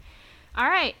All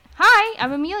right. Hi,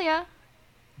 I'm Amelia.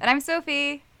 And I'm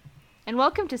Sophie. And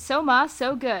welcome to So Ma,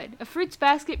 So Good, a Fruits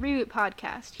Basket reboot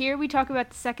podcast. Here we talk about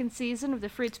the second season of the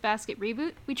Fruits Basket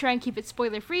reboot. We try and keep it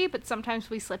spoiler-free, but sometimes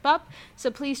we slip up,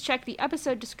 so please check the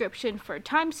episode description for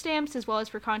timestamps as well as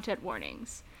for content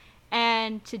warnings.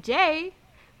 And today,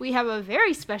 we have a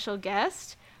very special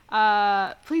guest.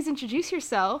 Please introduce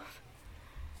yourself.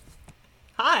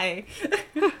 Hi.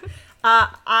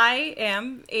 I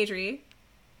am Adri.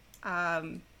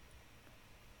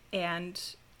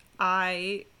 And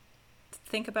I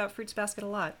think about Fruits Basket a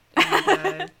lot.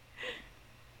 And,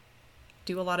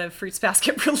 do a lot of Fruits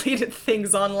Basket related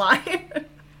things online.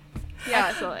 Yeah.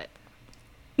 Excellent.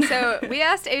 So we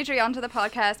asked Adri onto the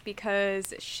podcast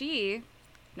because she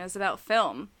knows about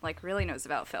film, like really knows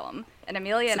about film. And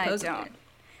Amelia and I don't.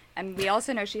 And we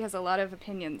also know she has a lot of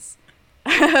opinions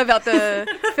about the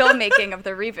filmmaking of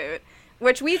the reboot,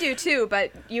 which we do too,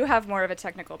 but you have more of a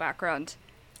technical background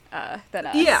than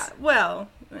us. Yeah, well,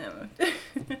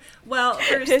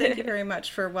 first, thank you very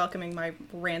much for welcoming my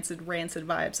rancid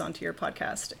vibes onto your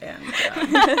podcast. And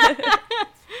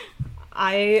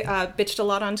I bitched a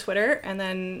lot on Twitter, and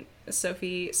then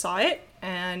Sophie saw it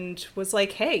and was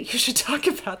like, hey, you should talk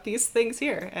about these things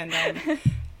here. And I'm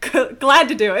glad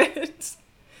to do it.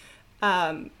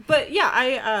 But yeah,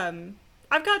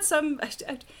 I've got some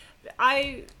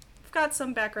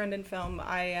background in film.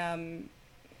 I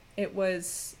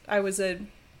was a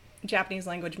Japanese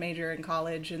language major in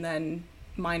college and then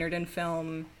minored in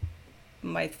film.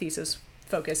 My thesis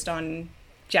focused on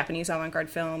Japanese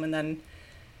avant-garde film, and then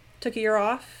took a year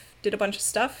off, did a bunch of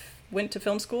stuff, went to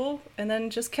film school, and then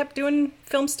just kept doing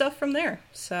film stuff from there.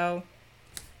 So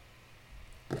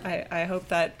I hope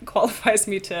that qualifies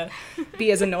me to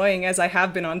be as annoying as I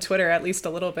have been on Twitter, at least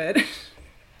a little bit.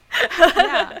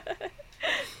 Yeah.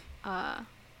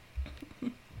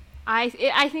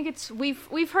 I think it's we've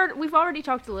already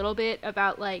talked a little bit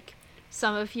about like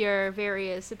some of your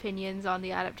various opinions on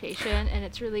the adaptation, and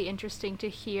it's really interesting to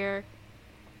hear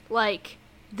like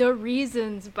the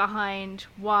reasons behind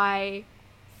why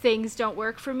things don't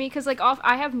work for me, because like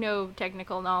I have no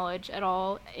technical knowledge at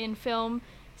all in film.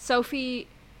 Sophie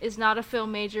is not a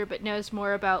film major but knows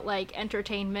more about like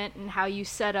entertainment and how you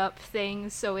set up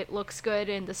things so it looks good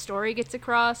and the story gets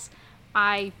across.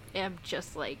 I am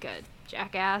just like a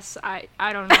jackass. I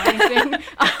don't know anything.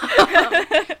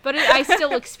 But I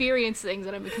still experience things,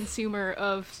 and I'm a consumer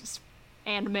of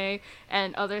anime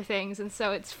and other things, and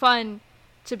so it's fun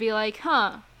to be like,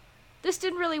 this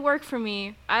didn't really work for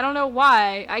me. I don't know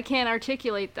why. I can't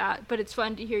articulate that, but it's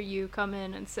fun to hear you come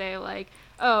in and say like,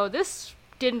 oh, this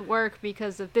didn't work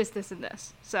because of this, this, and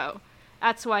this. So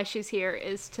that's why she's here,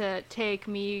 is to take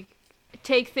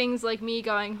things like me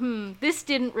going, this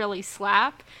didn't really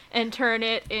slap, and turn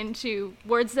it into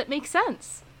words that make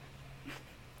sense.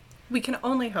 We can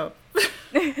only hope.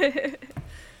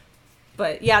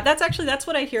 But yeah, that's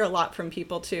what I hear a lot from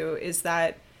people too, is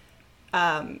that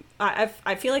I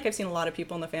feel like I've seen a lot of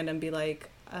people in the fandom be like,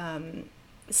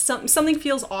 something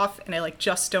feels off and I like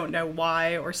just don't know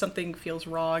why, or something feels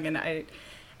wrong and I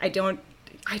don't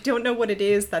know what it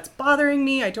is that's bothering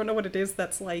me. I don't know what it is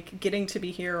that's like getting to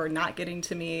me here or not getting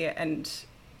to me, and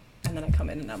then I come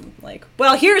in and I'm like,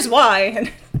 well, here's why,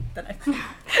 and then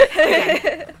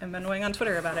I'm annoying on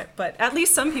Twitter about it. But at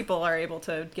least some people are able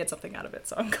to get something out of it,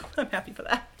 so I'm happy for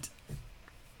that.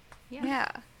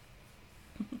 Yeah.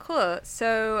 Cool.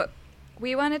 So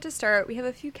we wanted to start, we have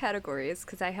a few categories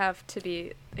because I have to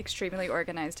be extremely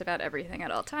organized about everything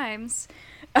at all times.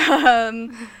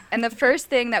 And the first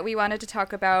thing that we wanted to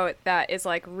talk about that is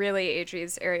like really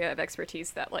Adri's area of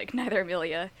expertise that like neither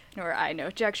Amelia nor I know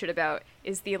jack shit about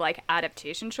is the like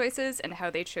adaptation choices and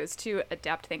how they chose to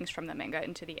adapt things from the manga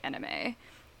into the anime.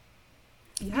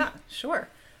 Yeah, sure.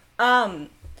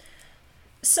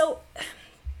 So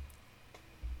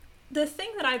the thing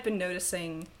that I've been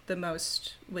noticing the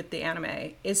most with the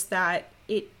anime is that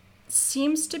it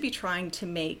seems to be trying to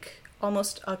make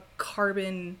almost a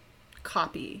carbon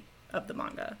copy of the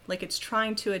manga. Like it's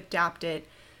trying to adapt it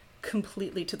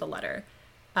completely to the letter.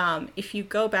 If you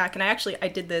go back, and I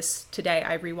did this today,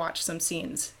 I rewatched some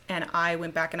scenes and I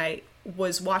went back and I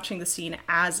was watching the scene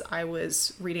as I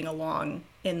was reading along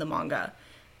in the manga.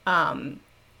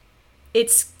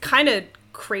 It's kind of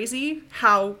crazy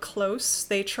how close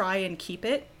they try and keep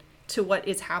it to what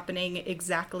is happening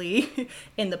exactly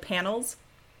in the panels.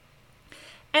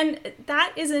 And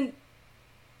that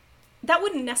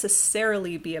wouldn't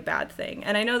necessarily be a bad thing.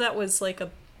 And I know that was like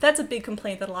that's a big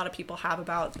complaint that a lot of people have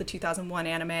about the 2001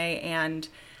 anime, and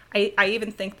I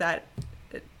even think that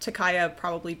Takaya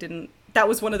probably didn't, that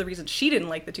was one of the reasons she didn't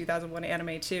like the 2001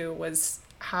 anime too, was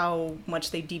how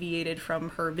much they deviated from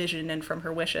her vision and from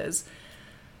her wishes.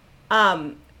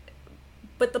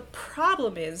 But the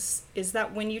problem is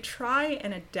that when you try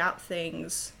and adapt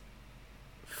things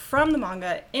from the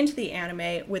manga into the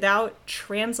anime without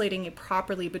translating it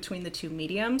properly between the two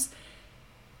mediums,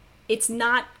 it's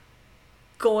not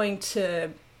going to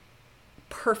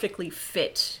perfectly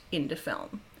fit into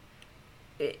film.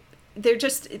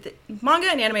 Manga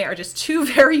and anime are just two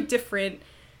very different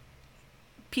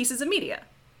pieces of media.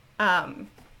 And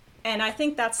I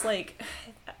think that's kind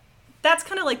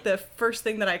of like the first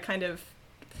thing that I kind of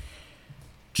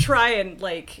try and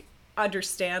like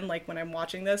understand, like when I'm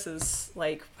watching this, is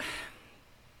like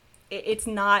it's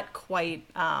not quite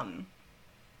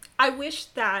I wish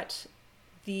that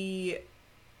the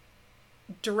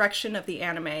direction of the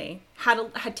anime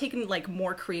had taken like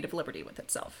more creative liberty with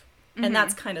itself. And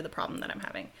that's kind of the problem that I'm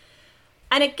having.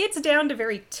 And it gets down to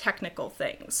very technical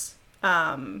things.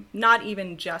 Not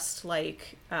even just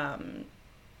like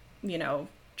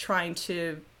trying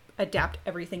to adapt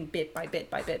everything bit by bit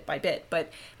by bit by bit.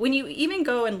 But when you even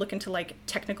go and look into like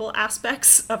technical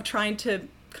aspects of trying to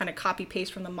kind of copy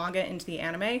paste from the manga into the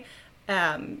anime,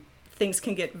 things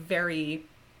can get very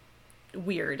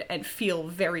weird and feel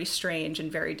very strange and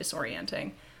very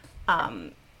disorienting.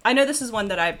 I know this is one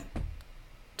that I've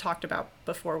talked about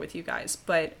before with you guys,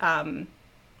 but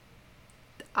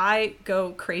I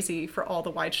go crazy for all the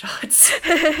wide shots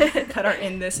that are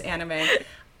in this anime.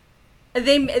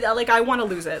 I want to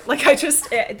lose it. Like,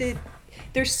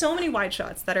 there's so many wide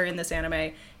shots that are in this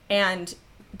anime, and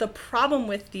the problem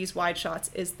with these wide shots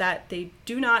is that they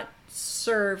do not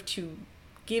serve to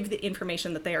give the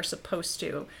information that they are supposed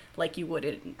to, like you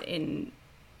would in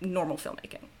normal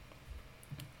filmmaking.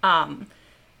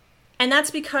 And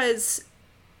that's because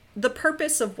the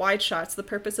purpose of wide shots, the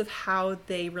purpose of how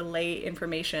they relay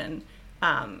information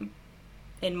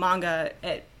in manga,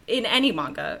 in any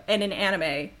manga, and in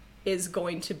anime, is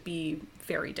going to be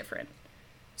very different.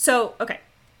 So, okay.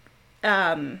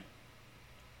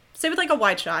 Say with like a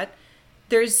wide shot,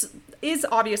 is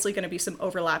obviously going to be some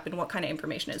overlap in what kind of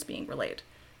information is being relayed.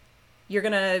 You're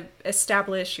going to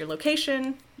establish your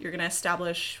location. You're going to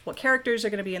establish what characters are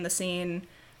going to be in the scene.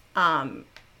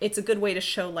 It's a good way to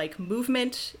show like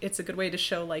movement. It's a good way to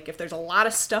show like if there's a lot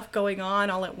of stuff going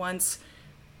on all at once,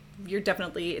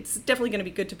 it's definitely going to be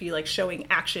good to be like showing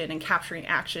action and capturing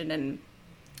action, and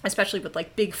especially with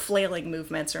like big flailing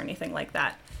movements or anything like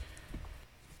that.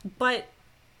 But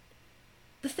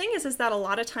the thing is that a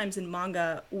lot of times in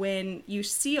manga, when you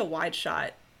see a wide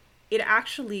shot, it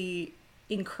actually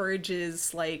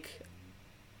encourages like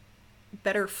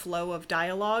better flow of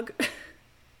dialogue.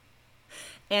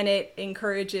 And it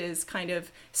encourages kind of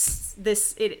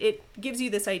this, it gives you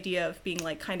this idea of being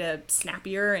like kind of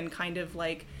snappier and kind of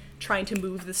like trying to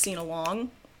move the scene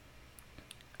along.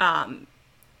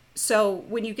 So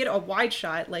when you get a wide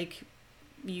shot, like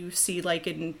you see like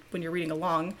when you're reading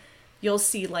along, you'll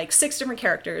see like 6 different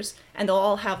characters, and they'll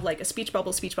all have like a speech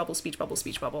bubble, speech bubble, speech bubble,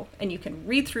 speech bubble, and you can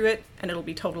read through it and it'll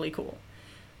be totally cool.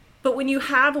 But when you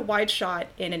have a wide shot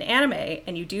in an anime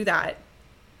and you do that,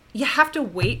 you have to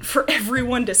wait for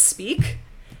everyone to speak,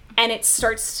 and it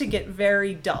starts to get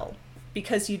very dull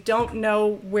because you don't know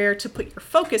where to put your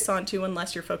focus onto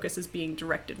unless your focus is being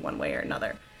directed one way or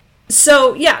another.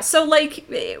 So yeah, so like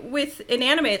with an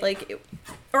anime, like,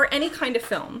 or any kind of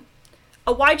film,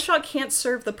 a wide shot can't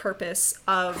serve the purpose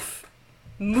of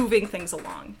moving things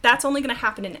along. That's only going to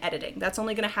happen in editing. That's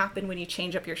only going to happen when you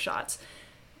change up your shots.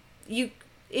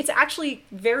 It's actually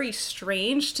very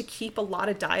strange to keep a lot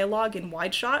of dialogue in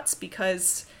wide shots,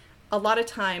 because a lot of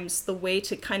times the way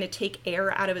to kind of take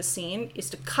air out of a scene is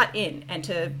to cut in and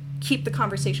to keep the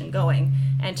conversation going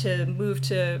and to move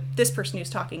to this person who's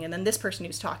talking and then this person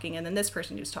who's talking and then this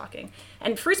person who's talking.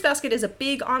 And Fruits Basket is a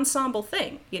big ensemble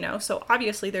thing, so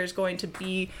obviously there's going to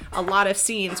be a lot of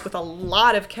scenes with a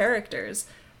lot of characters.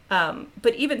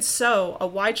 But even so, a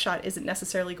wide shot isn't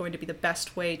necessarily going to be the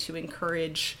best way to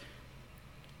encourage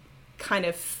kind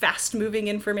of fast-moving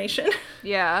information.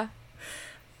 Yeah.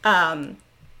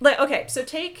 Okay, so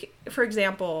take, for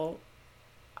example,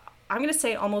 I'm going to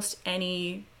say almost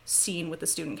any scene with the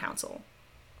student council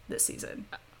this season.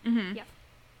 Mm-hmm. Yeah.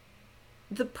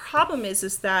 The problem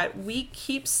is that we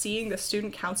keep seeing the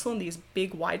student council in these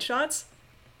big wide shots,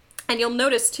 and you'll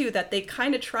notice, too, that they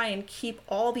kind of try and keep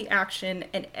all the action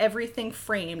and everything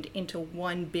framed into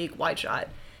one big wide shot,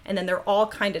 and then they're all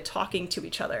kind of talking to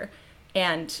each other.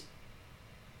 And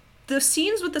the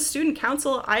scenes with the student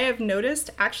council, I have noticed,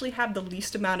 actually have the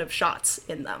least amount of shots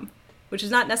in them, which is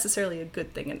not necessarily a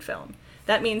good thing in film.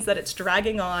 That means that it's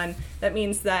dragging on. That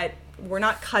means that we're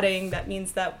not cutting. That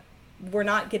means that we're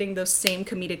not getting those same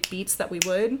comedic beats that we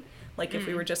would, like, if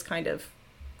we were just kind of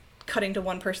cutting to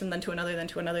one person, then to another, then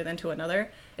to another, then to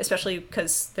another, especially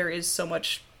because there is so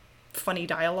much funny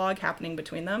dialogue happening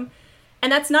between them.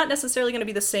 And that's not necessarily going to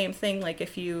be the same thing, like,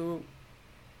 if you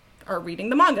are reading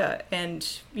the manga and,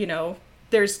 you know,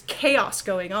 there's chaos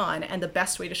going on, and the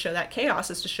best way to show that chaos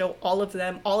is to show all of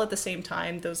them all at the same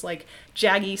time, those, like,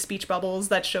 jaggy speech bubbles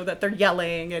that show that they're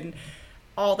yelling and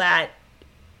all that.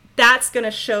 That's going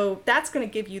to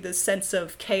give you the sense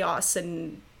of chaos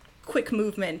and quick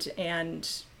movement and,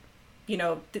 you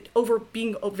know,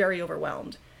 being very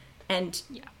overwhelmed. And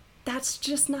that's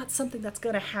just not something that's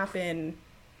going to happen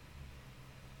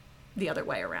the other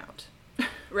way around.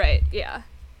 Right, yeah.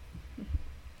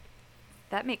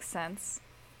 That makes sense.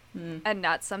 And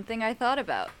not something I thought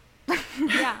about.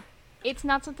 Yeah. It's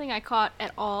not something I caught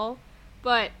at all,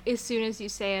 but as soon as you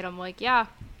say it, I'm like, yeah,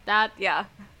 that... Yeah.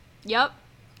 Yep.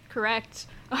 Correct.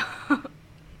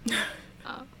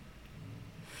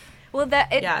 Well,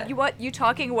 what you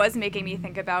talking was making me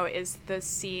think about is the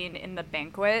scene in the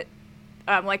banquet,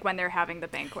 like when they're having the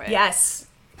banquet. Yes.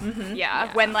 Mm-hmm.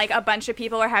 Yeah, when, like, a bunch of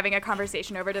people are having a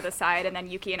conversation over to the side, and then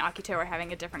Yuki and Akito are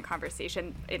having a different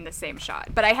conversation in the same shot.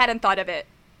 But I hadn't thought of it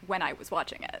when I was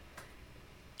watching it.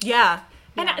 Yeah.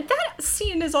 And that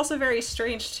scene is also very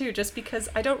strange, too, just because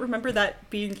I don't remember that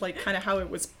being, like, kind of how it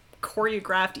was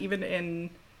choreographed even in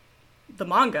the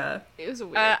manga. It was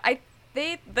weird.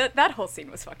 That whole scene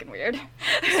was fucking weird.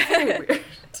 It's very weird.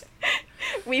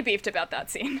 We beefed about that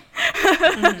scene.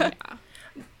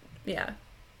 Mm-hmm. Yeah.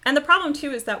 And the problem,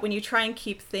 too, is that when you try and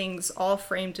keep things all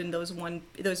framed in those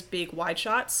big wide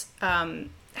shots,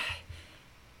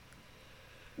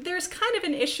 there's kind of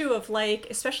an issue of, like,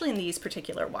 especially in these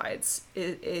particular wides,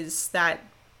 is that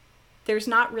there's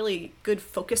not really good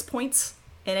focus points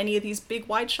in any of these big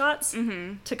wide shots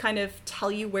to kind of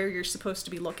tell you where you're supposed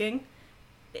to be looking.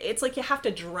 It's like you have to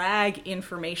drag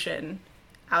information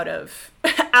out of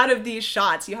these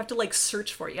shots. You have to, like,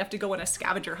 search for it. You have to go on a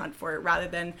scavenger hunt for it rather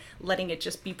than letting it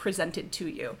just be presented to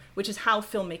you, which is how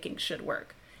filmmaking should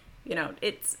work. You know,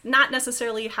 it's not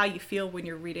necessarily how you feel when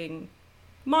you're reading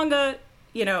manga.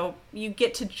 You know, you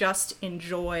get to just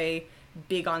enjoy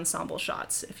big ensemble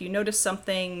shots. If you notice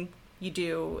something, you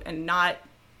do, and not,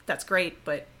 that's great,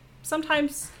 but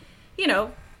sometimes, you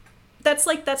know, that's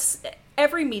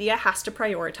every media has to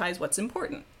prioritize what's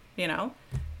important, you know?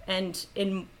 And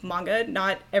in manga,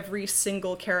 not every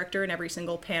single character and every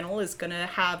single panel is going to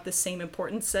have the same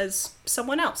importance as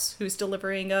someone else who's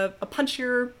delivering a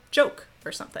punchier joke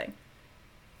or something.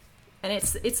 And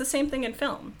it's the same thing in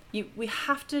film. We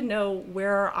have to know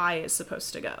where our eye is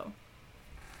supposed to go.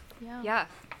 Yeah.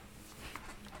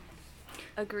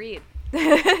 Agreed.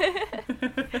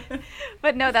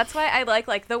 But no, that's why I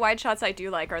like the wide shots I do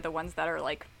like are the ones that are,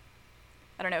 like,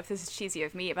 I don't know if this is cheesy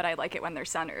of me, but I like it when they're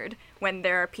centered. When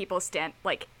there are people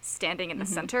standing in the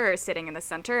center or sitting in the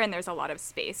center, and there's a lot of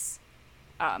space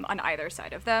on either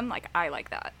side of them. Like, I like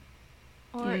that.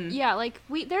 Or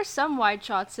there's some wide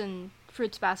shots in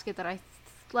Fruits Basket that I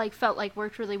felt like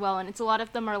worked really well, and it's a lot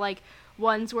of them are like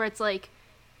ones where it's like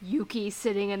Yuki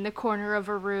sitting in the corner of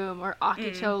a room or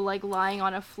Akito like lying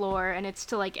on a floor, and it's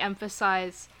to like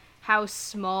emphasize how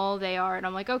small they are, and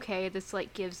I'm like, okay, this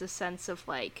like gives a sense of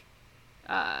like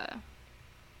I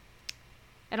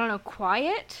don't know,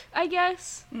 quiet, I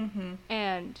guess.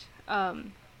 And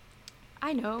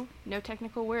I know, no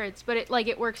technical words, but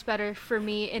it works better for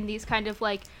me in these kind of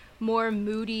like more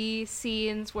moody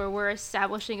scenes where we're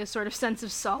establishing a sort of sense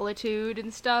of solitude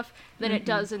and stuff than it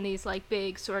does in these like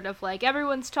big sort of like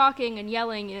everyone's talking and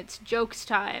yelling and it's jokes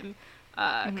time,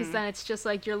 because then it's just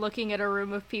like you're looking at a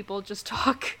room of people just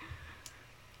talk.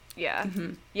 Yeah.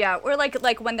 Yeah, or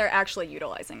like when they're actually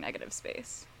utilizing negative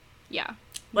space. Yeah.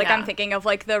 Like, I'm thinking of,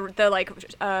 like,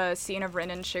 the scene of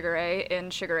Rin and Shigure in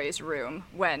Shigure's room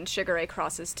when Shigure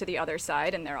crosses to the other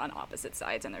side and they're on opposite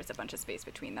sides and there's a bunch of space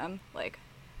between them. Like,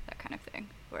 that kind of thing,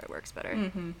 where it works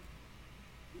better.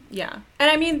 Yeah. And,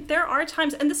 I mean, there are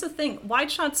times, and this is the thing, wide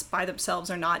shots by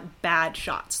themselves are not bad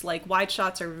shots. Like, wide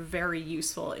shots are very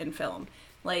useful in film.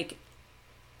 Like,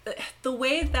 the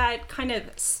way that kind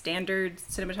of standard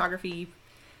cinematography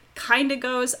kind of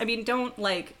goes, I mean, don't,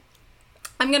 like...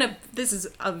 this is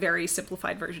a very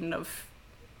simplified version of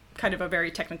kind of a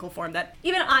very technical form that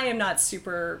even I am not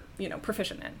super,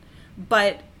 proficient in.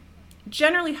 But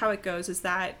generally how it goes is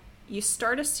that you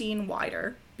start a scene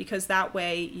wider because that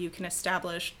way you can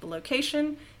establish the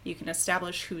location, you can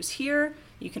establish who's here,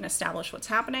 you can establish what's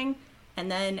happening, and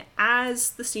then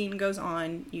as the scene goes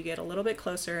on, you get a little bit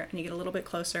closer, and you get a little bit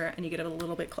closer, and you get a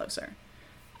little bit closer.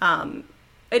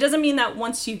 It doesn't mean that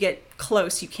once you get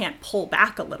close, you can't pull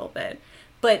back a little bit.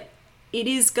 But it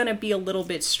is going to be a little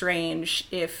bit strange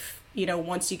if, you know,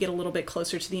 once you get a little bit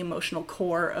closer to the emotional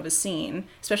core of a scene,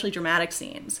 especially dramatic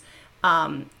scenes,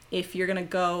 if you're going to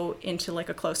go into like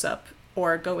a close-up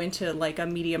or go into like a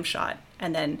medium shot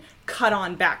and then cut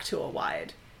on back to a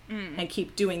wide and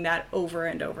keep doing that over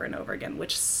and over and over again,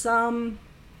 which some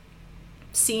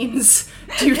scenes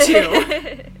do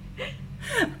too.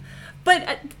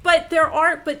 But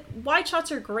wide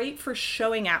shots are great for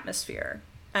showing atmosphere,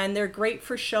 and they're great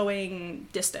for showing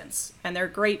distance, and they're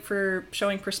great for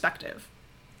showing perspective,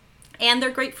 and they're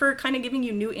great for kind of giving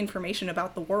you new information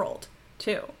about the world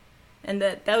too. And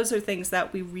that those are things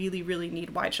that we really, really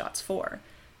need wide shots for.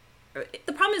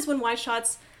 The problem is when wide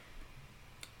shots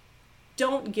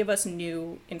don't give us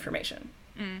new information,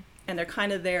 and they're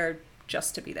kind of there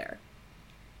just to be there.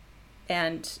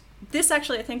 And this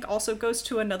actually, I think, also goes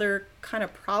to another kind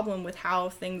of problem with how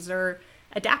things are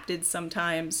adapted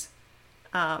sometimes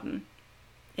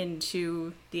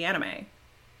into the anime,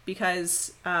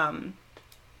 because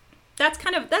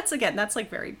that's like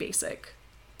very basic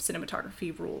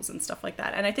cinematography rules and stuff like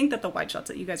that. And I think that the wide shots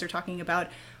that you guys are talking about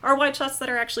are wide shots that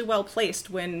are actually well placed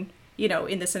when, you know,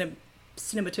 in the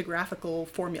cinematographical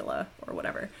formula or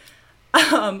whatever.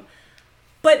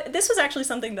 But this was actually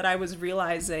something that I was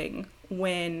realizing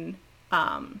when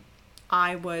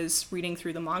I was reading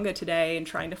through the manga today and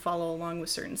trying to follow along with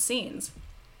certain scenes.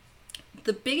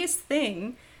 The biggest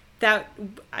thing that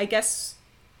I guess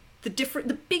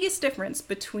the biggest difference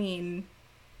between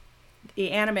an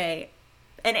anime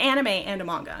and a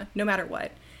manga, no matter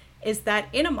what, is that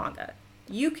in a manga,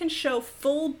 you can show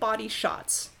full body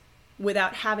shots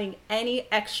without having any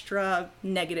extra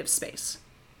negative space.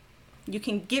 You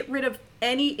can get rid of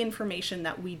any information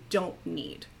that we don't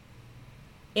need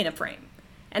in a frame.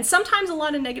 And sometimes a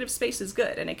lot of negative space is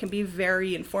good, and it can be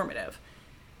very informative.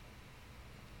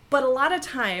 But a lot of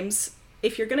times,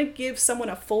 if you're going to give someone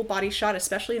a full body shot,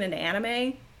 especially in an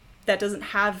anime that doesn't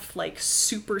have like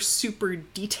super, super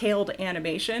detailed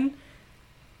animation,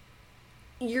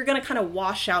 you're going to kind of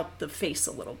wash out the face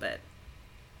a little bit.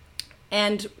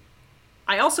 And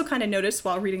I also kind of noticed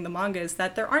while reading the manga is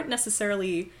that there isn't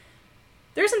necessarily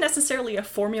a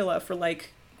formula for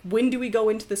like, when do we go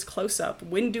into this close-up?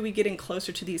 When do we get in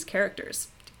closer to these characters?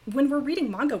 When we're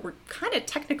reading manga, we're kind of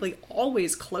technically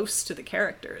always close to the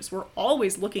characters. We're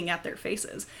always looking at their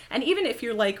faces. And even if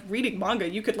you're like reading manga,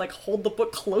 you could like hold the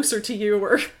book closer to you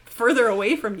or further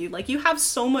away from you. Like, you have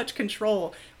so much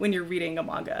control when you're reading a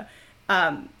manga.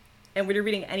 And when you're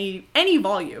reading any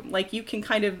volume, like, you can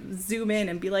kind of zoom in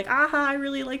and be like, aha, I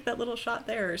really like that little shot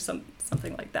there, or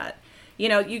something like that. You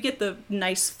know, you get the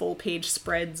nice full page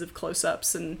spreads of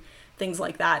close-ups and things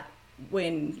like that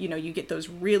when, you know, you get those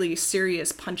really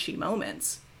serious punchy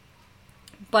moments.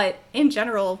 But in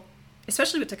general,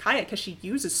 especially with Takaya, because she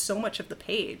uses so much of the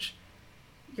page,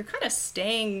 you're kind of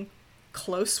staying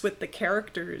close with the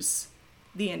characters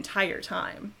the entire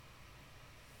time.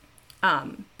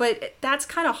 But that's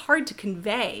kind of hard to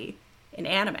convey in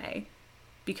anime,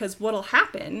 because what'll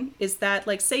happen is that,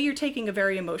 like, say you're taking a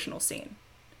very emotional scene,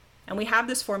 and we have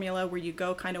this formula where you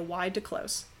go kind of wide to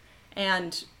close.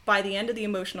 And by the end of the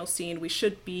emotional scene, we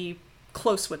should be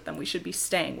close with them. We should be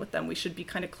staying with them. We should be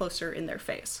kind of closer in their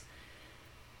face.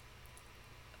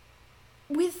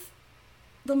 With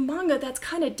the manga, that's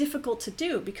kind of difficult to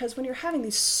do, because when you're having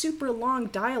these super long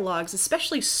dialogues,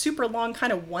 especially super long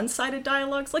kind of one-sided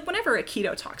dialogues, like whenever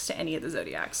Akito talks to any of the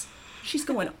Zodiacs, she's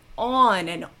going on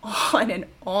and on and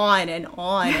on and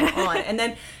on and on. And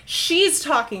then she's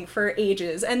talking for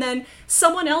ages. And then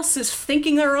someone else is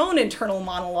thinking their own internal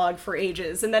monologue for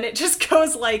ages. And then it just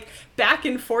goes like back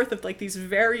and forth of like these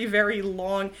very, very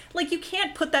long, like, you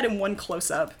can't put that in one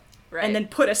close-up. Right. And then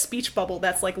put a speech bubble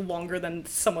that's like longer than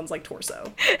someone's like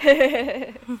torso.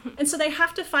 And so they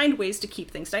have to find ways to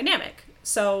keep things dynamic.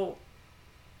 So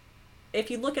if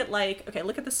you look at like, okay,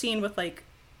 look at the scene with like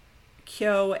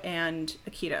Kyo and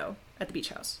Akito at the beach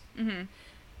house. Mm-hmm.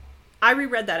 I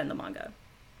reread that in the manga.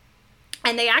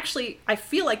 And they actually, I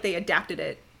feel like they adapted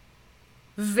it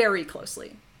very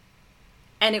closely.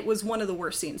 And it was one of the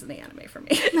worst scenes in the anime for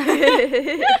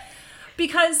me.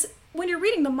 Because when you're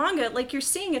reading the manga, like, you're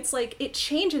seeing it's like, it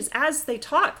changes as they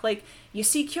talk. Like, you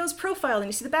see Kyo's profile, and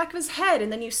you see the back of his head,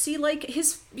 and then you see, like,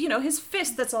 his, you know, his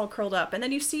fist that's all curled up, and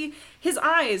then you see his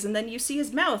eyes, and then you see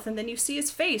his mouth, and then you see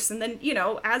his face, and then, you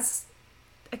know, as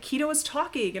Akito is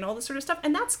talking and all this sort of stuff.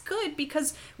 And that's good,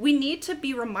 because we need to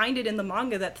be reminded in the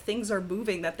manga that things are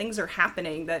moving, that things are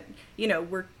happening, that, you know,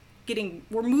 we're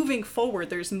moving forward.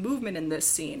 There's movement in this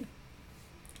scene.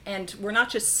 And we're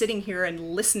not just sitting here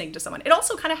and listening to someone. It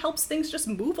also kind of helps things just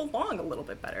move along a little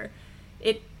bit better.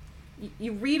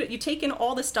 you take in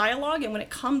all this dialogue, and when it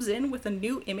comes in with a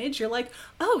new image, you're like,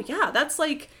 oh yeah, that's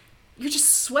like, you're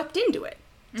just swept into it.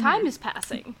 Time is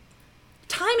passing.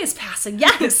 Time is passing,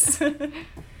 yes.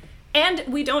 And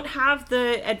we don't have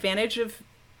the advantage of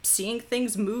seeing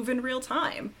things move in real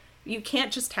time. You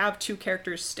can't just have two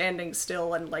characters standing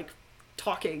still and like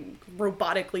talking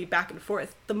robotically back and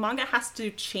forth. The manga has to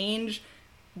change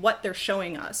what they're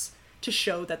showing us to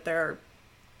show that they're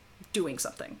doing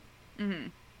something. Mm-hmm.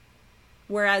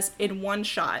 Whereas in one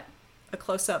shot, a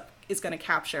close-up is going to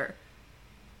capture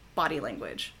body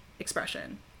language,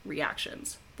 expression,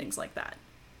 reactions, things like that.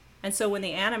 And so when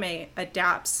the anime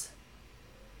adapts,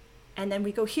 and then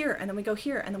we go here, and then we go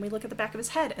here, and then we look at the back of his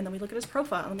head, and then we look at his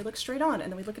profile, and then we look straight on,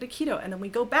 and then we look at Akito, and then we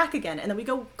go back again, and then we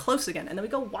go close again, and then we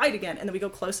go wide again, and then we go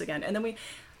close again, and then we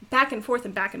back and forth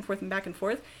and back and forth and back and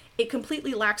forth. It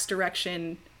completely lacks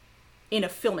direction in a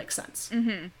filmic sense.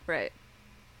 Mm-hmm. Right.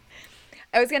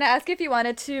 I was going to ask if you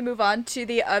wanted to move on to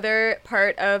the other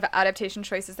part of adaptation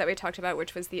choices that we talked about,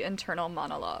 which was the internal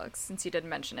monologues, since you didn't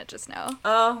mention it just now.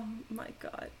 Oh my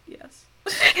god, yes.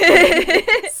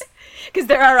 Because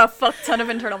there are a fuck ton of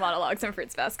internal monologues in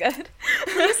Fruits Basket.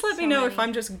 Please let me know if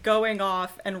I'm just going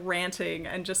off and ranting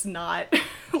and just not,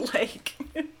 like...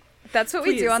 That's what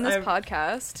we do on this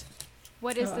podcast.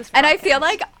 What is this podcast? And I feel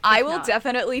like I will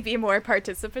definitely be more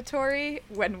participatory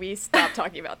when we stop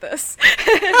talking about this.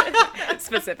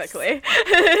 Specifically.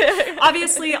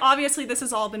 Obviously, this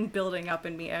has all been building up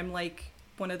in me. I'm like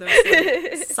one of those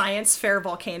like, science fair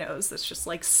volcanoes that's just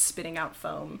like spitting out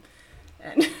foam.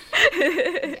 And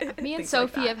me and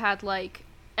Sophie have had like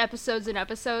episodes and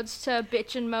episodes to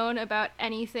bitch and moan about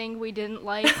anything we didn't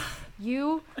like.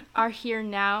 You are here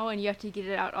now, and you have to get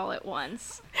it out all at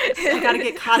once. So I gotta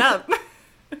get caught up.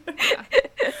 Yeah.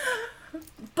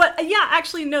 But yeah,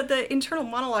 actually, no, the internal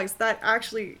monologues, that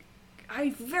actually,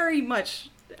 I very much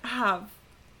have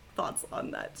thoughts on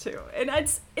that too. And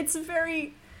it's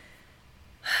very,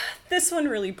 this one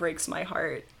really breaks my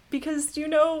heart. Because do you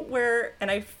know where,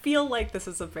 and I feel like this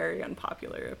is a very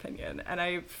unpopular opinion, and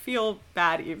I feel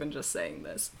bad even just saying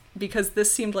this, because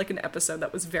this seemed like an episode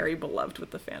that was very beloved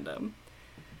with the fandom.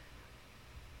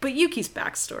 But Yuki's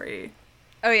backstory.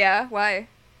 Oh yeah? Why?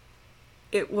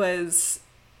 It was,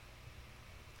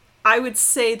 I would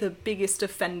say, the biggest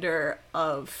offender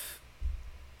of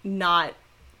not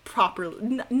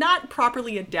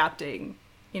properly adapting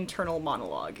internal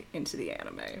monologue into the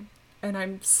anime. And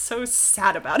I'm so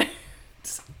sad about it.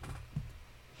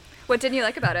 What didn't you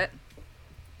like about it?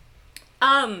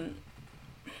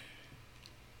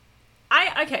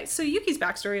 Okay, so Yuki's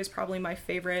backstory is probably my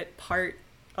favorite part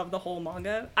of the whole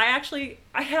manga. I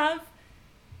have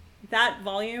that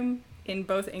volume in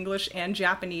both English and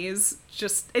Japanese.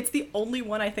 Just, it's the only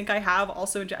one I think I have.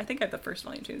 Also, I think I have the first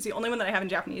volume too. It's the only one that I have in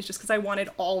Japanese just because I wanted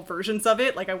all versions of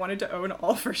it. Like, I wanted to own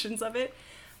all versions of it.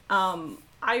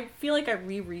 I feel like I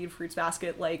reread Fruits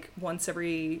Basket like once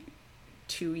every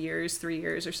 2 years, 3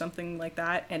 years or something like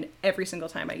that. And every single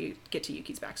time I get to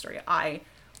Yuki's backstory, I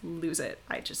lose it.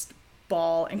 I just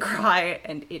bawl and cry,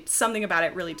 and something about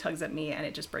it really tugs at me, and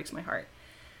it just breaks my heart.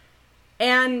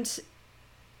 And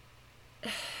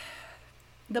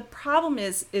the problem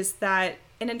is that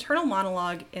an internal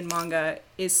monologue in manga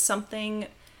is something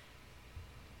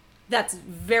that's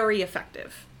very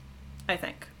effective, I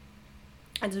think.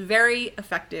 It's very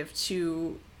effective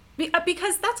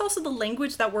because that's also the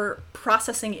language that we're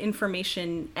processing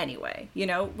information anyway. You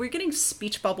know, we're getting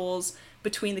speech bubbles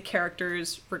between the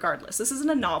characters regardless. This isn't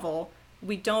a novel.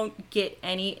 We don't get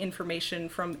any information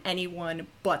from anyone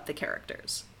but the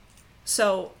characters.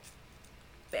 So,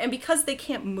 and because they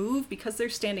can't move, because they're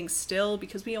standing still,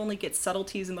 because we only get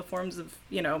subtleties in the forms of,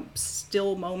 you know,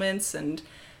 still moments and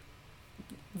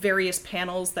various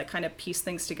panels that kind of piece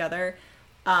things together,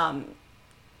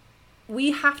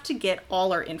 we have to get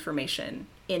all our information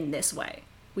in this way.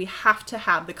 We have to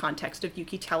have the context of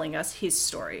Yuki telling us his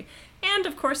story. And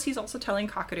of course, he's also telling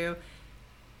Kakeru.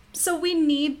 So we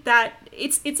need that.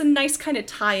 It's a nice kind of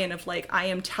tie-in of like, I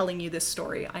am telling you this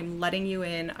story. I'm letting you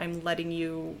in. I'm letting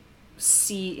you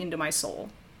see into my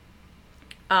soul.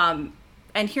 And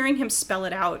hearing him spell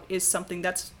it out is something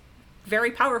that's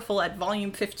very powerful at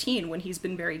volume 15 when he's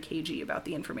been very cagey about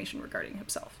the information regarding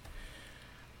himself.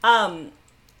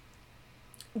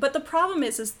 But the problem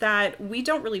is that we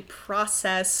don't really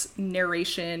process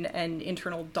narration and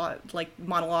internal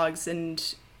monologues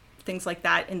and things like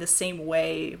that in the same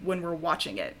way when we're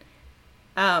watching it.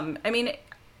 I mean,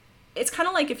 it's kind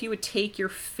of like if you would take your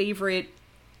favorite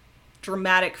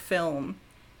dramatic film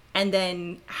and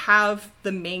then have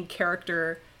the main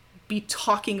character be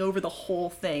talking over the whole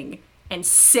thing and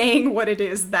saying what it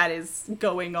is that is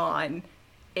going on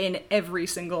in every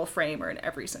single frame or in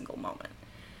every single moment.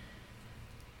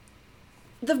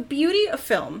 The beauty of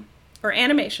film or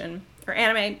animation or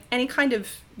anime, any kind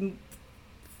of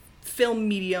film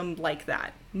medium like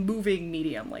that, moving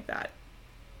medium like that,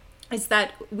 is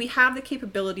that we have the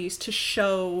capabilities to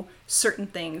show certain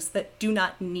things that do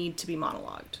not need to be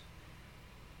monologued.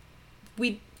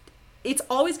 It's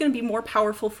always going to be more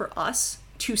powerful for us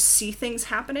to see things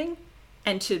happening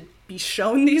and to be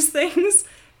shown these things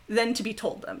than to be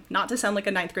told them. Not to sound like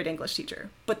a 9th grade English teacher,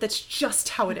 but that's just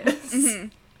how it is. Mm-hmm.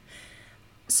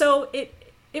 So it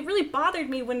really bothered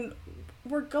me when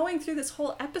we're going through this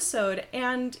whole episode,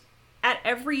 and at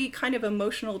every kind of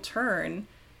emotional turn,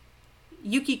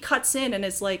 Yuki cuts in and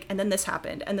is like, and then this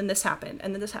happened, and then this happened,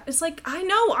 and then this happened. It's like, I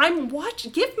know, I'm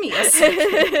watching, give me a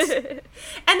second.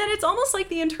 And then it's almost like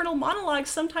the internal monologue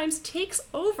sometimes takes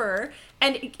over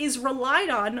and is relied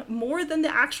on more than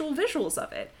the actual visuals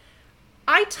of it.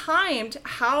 I timed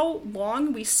how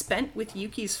long we spent with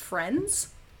Yuki's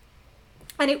friends,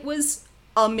 and it was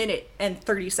 1 minute and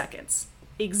 30 seconds.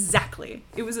 Exactly.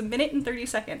 It was 1 minute and 30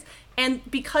 seconds. And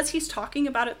because he's talking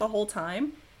about it the whole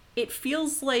time, it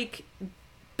feels like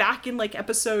back in like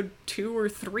episode 2 or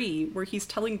 3 where he's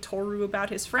telling Toru about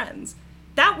his friends.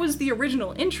 That was the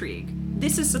original intrigue.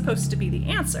 This is supposed to be the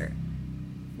answer.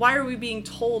 Why are we being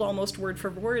told almost word for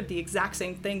word the exact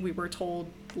same thing we were told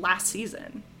last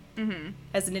season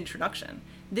as an introduction?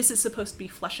 This is supposed to be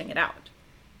fleshing it out.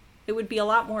 It would be a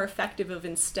lot more effective if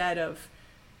instead of,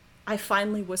 I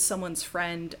finally was someone's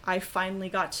friend, I finally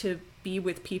got to be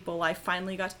with people,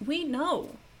 we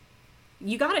know.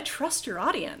 You gotta trust your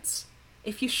audience.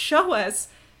 If you show us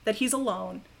that he's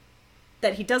alone,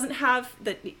 that he doesn't have,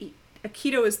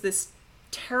 Akito is this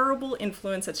terrible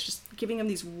influence that's just giving him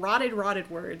these rotted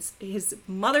words. His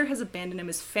mother has abandoned him,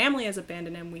 his family has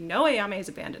abandoned him, we know Ayame has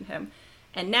abandoned him,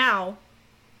 and now,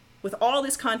 with all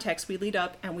this context, we lead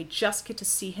up and we just get to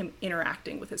see him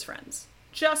interacting with his friends.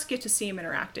 Just get to see him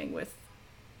interacting with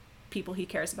people he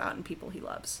cares about and people he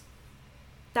loves.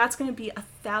 That's going to be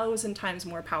 1,000 times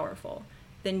more powerful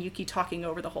than Yuki talking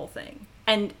over the whole thing.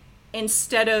 And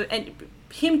instead of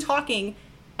him talking,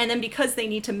 and then because they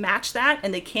need to match that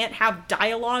and they can't have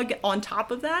dialogue on top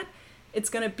of that, it's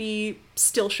going to be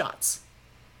still shots.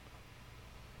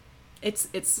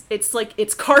 It's like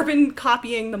it's carbon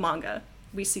copying the manga.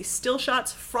 We see still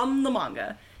shots from the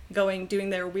manga doing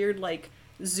their weird like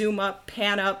zoom up,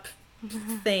 pan up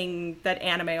thing that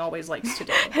anime always likes to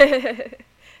do.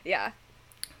 Yeah.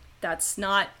 It's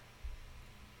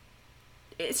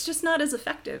just not as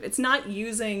effective. It's not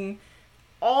using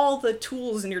all the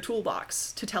tools in your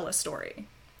toolbox to tell a story.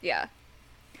 Yeah.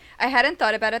 I hadn't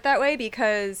thought about it that way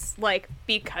because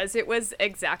it was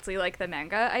exactly like the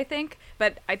manga, I think.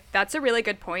 But that's a really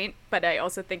good point, but I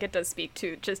also think it does speak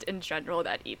to just in general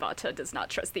that Ibata does not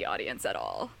trust the audience at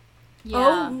all.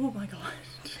 Yeah. Oh my god.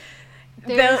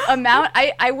 The amount,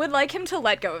 I would like him to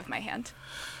let go of my hand.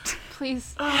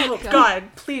 Please. Oh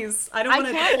god, please. I don't want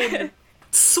to hold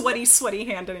your sweaty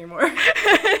hand anymore.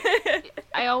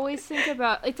 I always think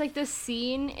about, it's like this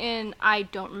scene in, I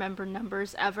don't remember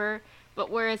numbers ever, but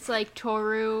where it's like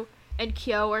Toru and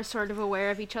Kyo are sort of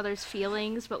aware of each other's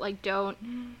feelings, but like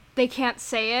they can't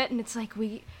say it, and it's like,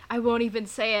 I won't even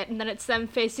say it, and then it's them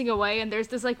facing away, and there's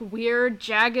this like weird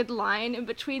jagged line in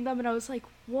between them, and I was like,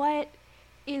 what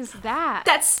is that?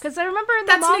 Because I remember in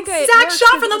the manga, that's an exact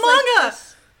shot from the manga! Like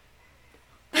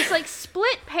this like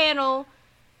split panel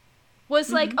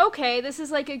was like, okay, this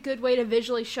is like a good way to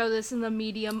visually show this in the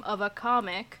medium of a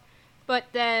comic, but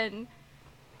then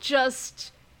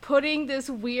just putting this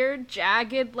weird,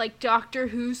 jagged, like, Doctor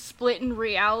Who split in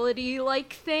reality,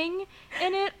 like, thing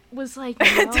in it was like,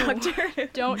 no, don't do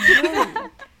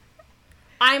it.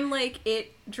 I'm like,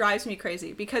 it drives me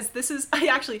crazy, because this is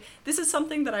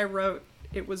something that I wrote.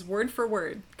 It was word for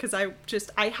word, because I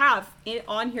have it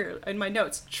on here in my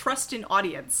notes, trust in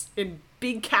audience, in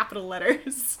big capital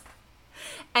letters.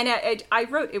 And I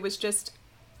wrote, it was just,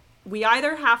 we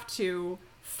either have to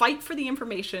fight for the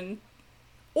information,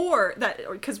 or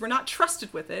because we're not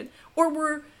trusted with it, or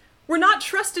we're not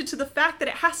trusted to the fact that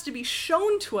it has to be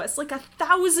shown to us like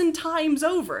 1,000 times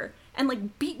over and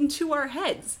like beaten to our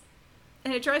heads.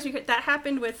 And it drives me crazy. That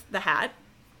happened with the hat.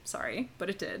 Sorry, but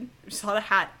it did. We saw the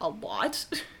hat a lot.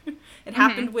 It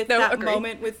happened with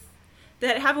moment with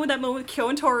Kyo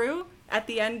and Toru at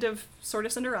the end of Sword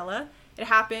of Cinderella. It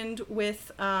happened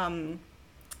with oh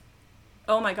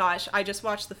my gosh, I just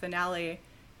watched the finale,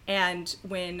 and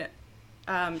when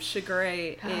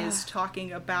Shigure is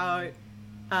talking about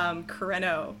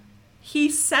Kureno he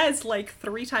says like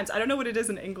 3 times, I don't know what it is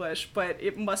in English, but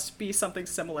it must be something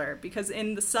similar, because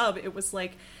in the sub it was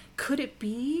like, could it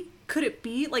be? Could it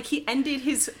be? Like, he ended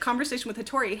his conversation with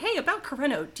Hattori, hey, about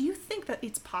Kureno, do you think that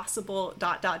it's possible, ...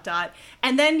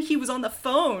 And then he was on the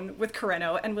phone with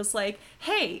Kureno and was like,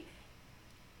 hey,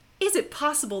 is it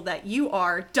possible that you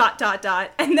are ...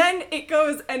 And then it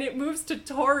goes and it moves to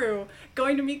Toru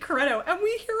going to meet Kureno, and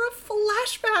we hear a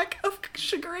flashback of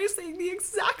Shigure saying the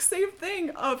exact same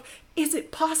thing of, is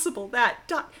it possible that ...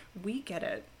 We get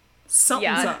it.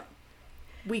 Something's up.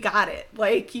 We got it.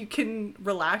 Like, you can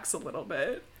relax a little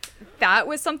bit. That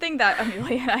was something that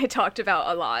Amelia and I talked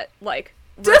about a lot, like,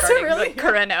 Does regarding it really? like,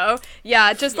 Kureno.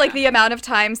 Yeah, just like the amount of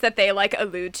times that they like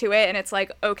allude to it, and it's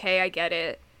like, okay, I get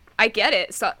it.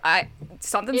 So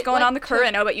something's going on the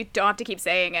Kureno, but you don't have to keep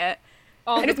saying it.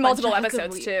 And it's multiple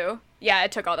episodes too. Yeah,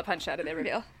 it took all the punch out of the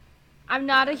reveal. I'm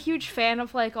not a huge fan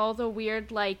of like all the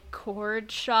weird like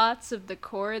chord shots of the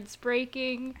chords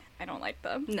breaking. I don't like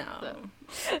them. No.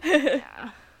 Yeah.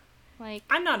 Like,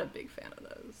 I'm not a big fan of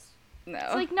those. No.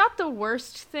 it's like not the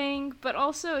worst thing, but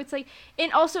also it's like,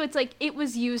 and also it's like it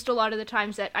was used a lot of the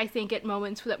times that I think at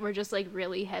moments that were just like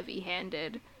really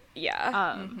heavy-handed.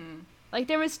 Yeah. Like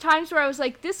there was times where I was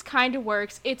like, this kind of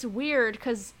works. It's weird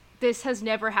because this has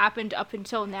never happened up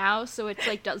until now, so it's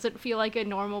like doesn't feel like a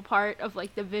normal part of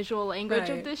like the visual language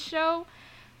of this show.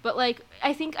 But like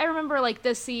I think I remember like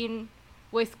the scene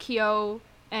with Kyo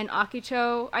and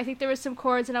Akito. I think there was some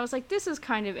chords and I was like, this is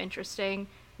kind of interesting.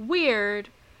 Weird.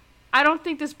 I don't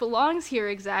think this belongs here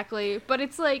exactly, but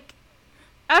it's like,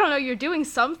 I don't know, you're doing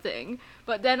something.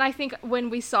 But then I think when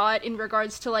we saw it in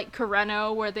regards to like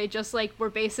Kureno, where they just like were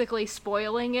basically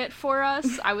spoiling it for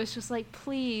us, I was just like,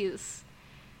 please,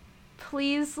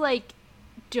 like,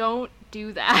 don't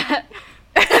do that.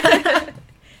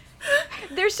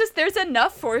 There's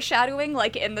enough foreshadowing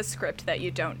like in the script that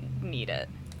you don't need it.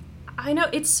 I know,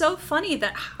 it's so funny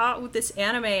that how this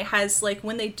anime has, like,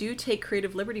 when they do take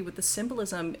creative liberty with the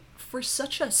symbolism for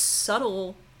such a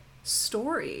subtle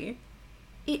story,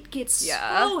 it gets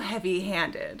so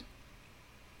heavy-handed.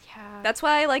 Yeah. That's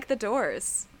why I like The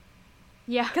Doors.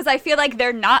 Yeah. Because I feel like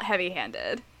they're not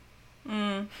heavy-handed. The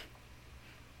And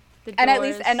at Doors.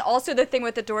 least, and also the thing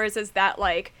with The Doors is that,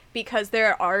 like, because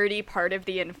they're already part of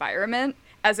the environment,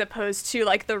 as opposed to,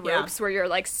 like, the ropes where you're,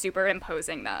 like,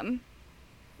 superimposing them.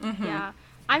 Yeah.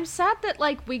 I'm sad that,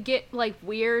 like, we get, like,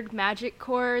 weird magic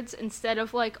chords instead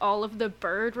of, like, all of the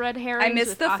bird red herrings. I miss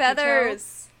with the Akito.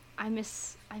 feathers. I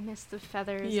miss the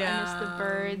feathers. Yeah. I miss the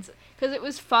birds. Because it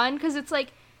was fun, because it's,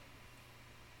 like...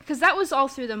 Because that was all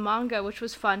through the manga, which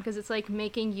was fun, because it's, like,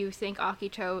 making you think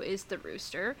Akito is the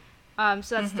rooster. So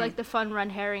that's, like, the fun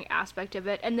red herring aspect of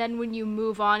it. And then when you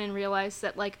move on and realize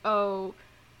that, like, oh...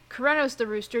 Kureno's the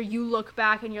rooster, you look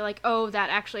back and you're like, oh, that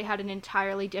actually had an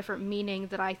entirely different meaning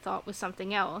that I thought was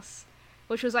something else.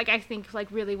 Which was, like, I think,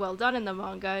 like, really well done in the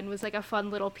manga and was, like, a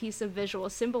fun little piece of visual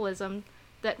symbolism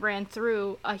that ran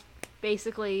through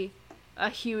basically a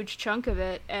huge chunk of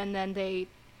it, and then they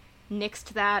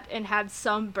nixed that and had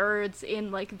some birds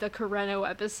in, like, the Kureno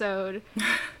episode.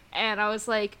 And I was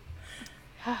like,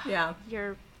 Yeah.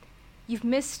 You've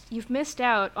missed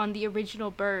out on the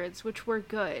original birds, which were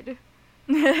good.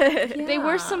 Yeah, They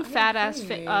were some I fat-ass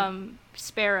agree.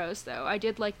 sparrows, though. I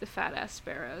did like the fat-ass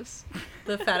sparrows.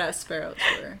 The fat-ass sparrows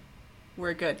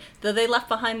were good. Though they left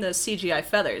behind those CGI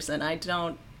feathers, and I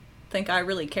don't think I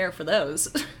really care for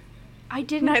those. I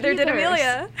didn't Neither did either.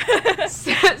 Amelia.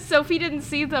 Sophie didn't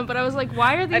see them, but I was like,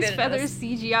 why are these didn't feathers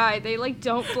CGI? They, like,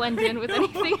 don't blend in with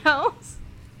anything else.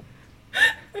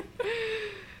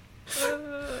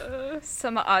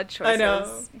 Some odd choices I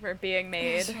know. were being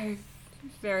made. Very,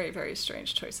 very, very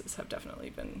strange choices have definitely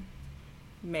been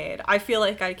made. I feel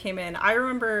like I came in, I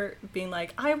remember being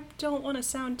like, I don't want to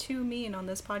sound too mean on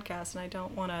this podcast, and I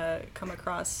don't want to come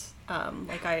across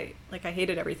like I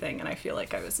hated everything, and I feel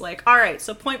like I was like, all right,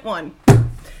 so point one,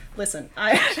 listen,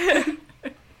 I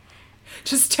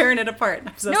just tearing it apart.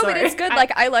 I'm so sorry. But it's good.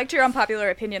 Like, I liked your unpopular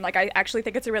opinion. Like, I actually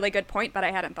think it's a really good point, but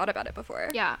I hadn't thought about it before.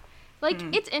 Yeah. Like,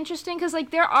 it's interesting because, like,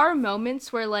 there are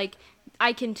moments where, like,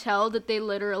 I can tell that they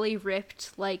literally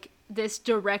ripped, like, this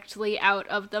directly out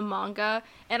of the manga,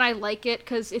 and I like it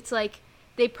because it's, like,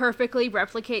 they perfectly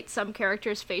replicate some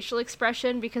characters' facial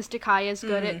expression because Takaya's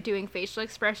good at doing facial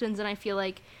expressions, and I feel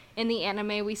like in the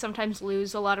anime we sometimes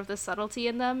lose a lot of the subtlety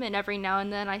in them, and every now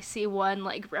and then I see one,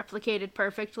 like, replicated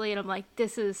perfectly, and I'm like,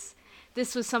 this was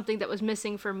something that was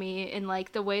missing for me in,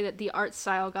 like, the way that the art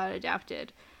style got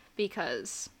adapted,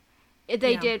 because...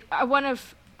 They did. One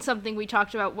of something we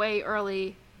talked about way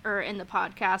early in the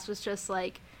podcast was just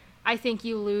like I think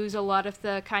you lose a lot of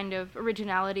the kind of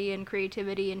originality and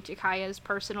creativity in Takaya's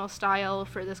personal style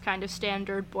for this kind of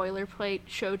standard boilerplate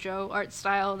shoujo art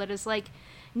style that is, like,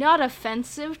 not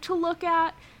offensive to look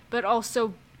at, but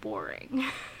also boring.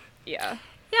 Yeah.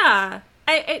 Yeah.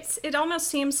 It almost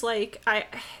seems like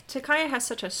Takaya has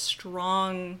such a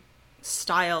strong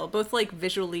style, both, like,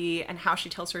 visually and how she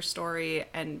tells her story,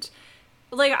 and,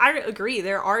 like, I agree,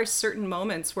 there are certain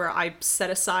moments where I set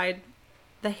aside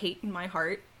the hate in my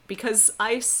heart because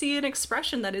I see an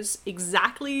expression that is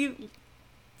exactly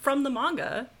from the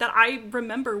manga that I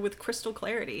remember with crystal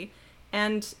clarity,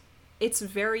 and it's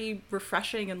very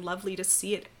refreshing and lovely to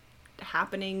see it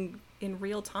happening in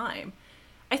real time.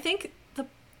 I think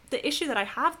the issue that I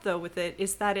have, though, with it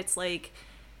is that it's like,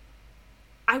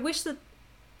 I wish that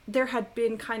there had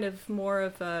been kind of more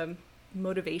of a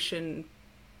motivation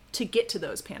to get to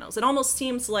those panels. It almost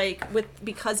seems like,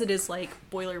 because it is like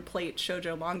boilerplate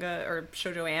shoujo manga or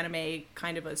shoujo anime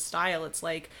kind of a style, it's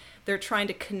like they're trying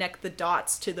to connect the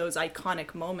dots to those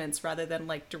iconic moments rather than,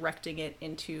 like, directing it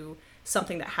into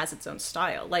something that has its own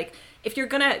style. Like, if you're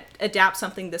gonna adapt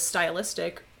something this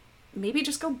stylistic, maybe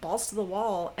just go balls to the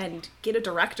wall and get a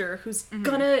director who's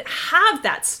gonna have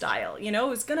that style, you know,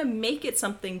 who's gonna make it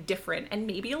something different and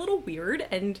maybe a little weird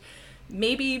and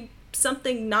maybe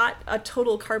something not a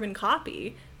total carbon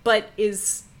copy, but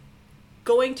is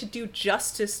going to do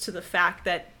justice to the fact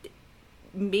that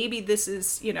maybe this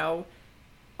is, you know,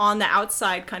 on the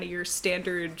outside kind of your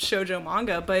standard shoujo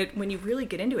manga, but when you really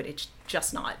get into it, it's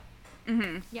just not.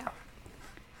 Yeah.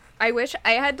 I wish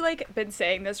I had, like, been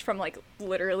saying this from, like,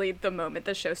 literally the moment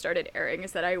the show started airing,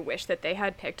 is that I wish that they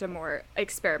had picked a more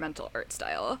experimental art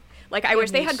style. Like, I wish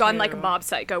they had gone, like, Mob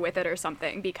Psycho with it or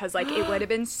something, because, like, it would have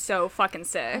been so fucking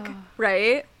sick,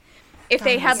 right? If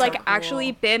they had, like,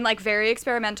 actually been, like, very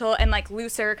experimental and, like,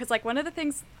 looser, because, like, one of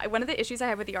the issues I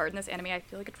have with the art in this anime, I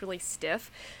feel like it's really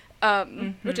stiff,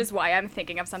 which is why I'm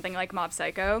thinking of something like Mob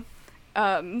Psycho.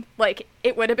 Like,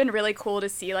 it would have been really cool to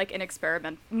see, like,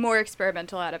 an more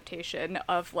experimental adaptation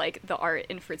of, like, the art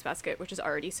in Fruits Basket, which is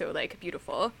already so, like,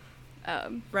 beautiful.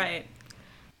 Right.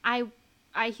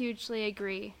 I hugely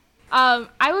agree.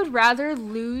 I would rather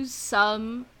lose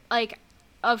some, like,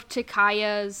 of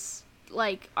Takaya's,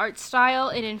 like, art style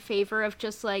and in favor of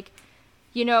just, like,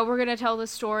 you know, we're gonna tell the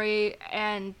story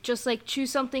and just, like, choose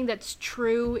something that's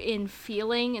true in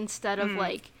feeling instead of,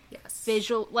 like,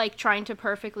 visual, like, trying to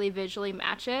perfectly visually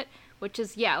match it, which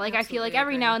is, yeah, like, I feel like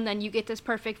every now and then you get this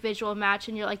perfect visual match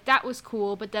and you're like, that was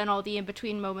cool, but then all the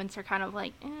in-between moments are kind of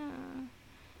like,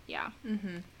 yeah.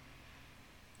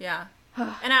 Yeah.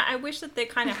 And I wish that they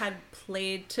kind of had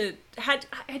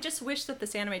I just wish that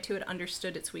this anime too had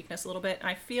understood its weakness a little bit, and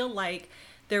I feel like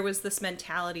there was this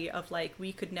mentality of, like,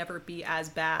 we could never be as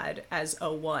bad as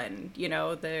 01, you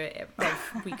know,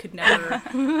 we could never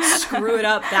screw it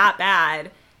up that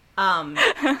bad.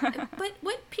 But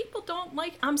what people don't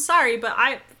like, I'm sorry, but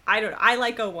I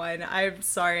like 01. I'm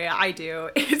sorry, I do.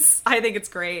 I think it's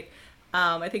great.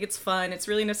 I think it's fun. It's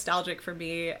really nostalgic for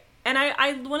me. And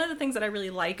I one of the things that I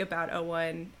really like about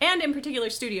 01, and in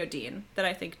particular Studio Dean, that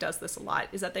I think does this a lot,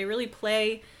 is that they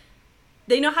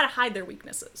know how to hide their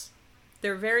weaknesses.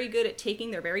 They're very good at taking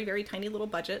their very, very tiny little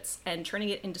budgets and turning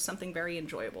it into something very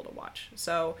enjoyable to watch.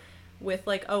 So with,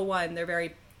 like, 01, they're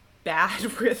very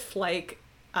bad with, like,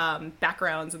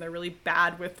 backgrounds, and they're really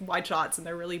bad with wide shots, and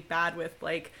they're really bad with,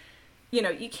 like, you know,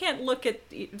 you can't look at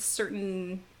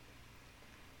certain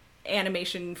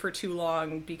animation for too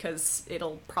long because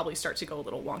it'll probably start to go a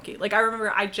little wonky. Like, I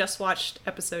remember I just watched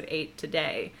episode 8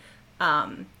 today,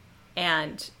 and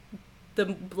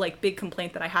the, like, big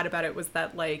complaint that I had about it was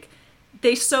that, like,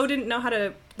 they so didn't know how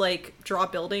to, like, draw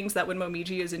buildings that when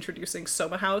Momiji is introducing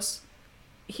Soma House,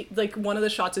 like, one of the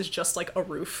shots is just, like, a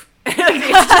roof. Like,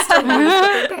 it's just a roof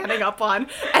that they're panning up on,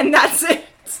 and that's it.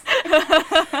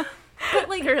 But,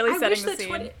 like, they're really setting the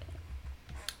scene.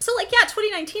 So, like, yeah,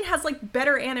 2019 has, like,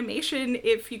 better animation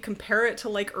if you compare it to,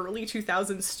 like, early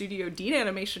 2000s Studio Dean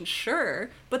animation,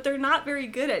 sure, but they're not very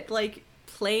good at, like,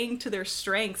 playing to their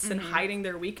strengths and hiding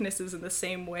their weaknesses in the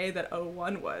same way that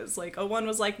 01 was. Like, 01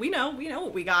 was like, we know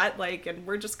what we got, like, and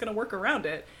we're just gonna work around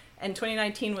it. And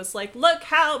 2019 was like, look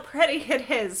how pretty it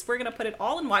is. We're gonna put it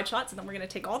all in wide shots, and then we're gonna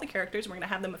take all the characters, and we're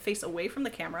gonna have them face away from the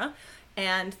camera,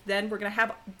 and then we're gonna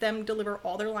have them deliver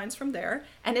all their lines from there,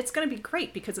 and it's gonna be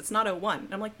great because it's not 01.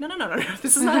 And I'm like, no,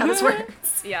 this is not how this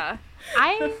works. Yeah.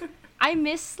 I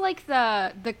miss, like,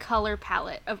 the color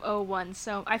palette of 01,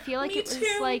 so I feel like it was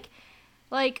too.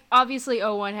 Like, obviously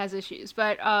 01 has issues,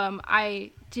 but I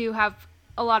do have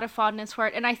a lot of fondness for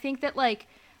it, and I think that, like,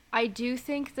 I do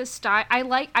think the style,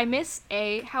 I miss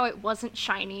how it wasn't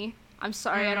shiny. I'm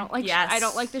sorry, I don't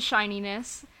like the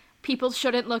shininess. people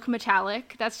shouldn't look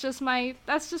metallic. That's just my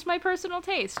personal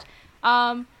taste.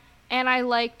 And I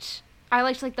liked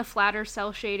like the flatter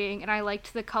cell shading, and I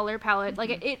liked the color palette.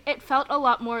 Like it felt a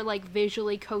lot more like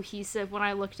visually cohesive when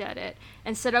I looked at it,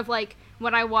 instead of like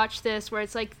when I watched this where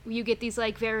it's like you get these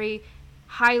like very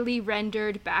highly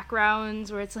rendered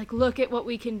backgrounds where it's like, look at what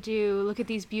we can do, look at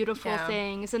these beautiful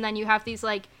things, and then you have these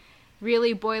like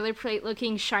really boilerplate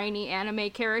looking shiny anime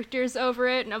characters over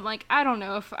it, and I'm like, I don't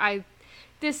know if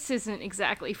this isn't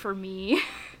exactly for me.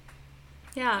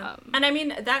 Yeah. And I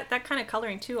mean, that kind of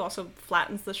coloring too also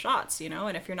flattens the shots, you know,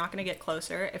 and if you're not going to get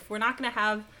closer, if we're not going to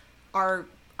have our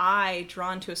eye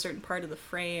drawn to a certain part of the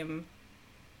frame,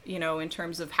 you know, in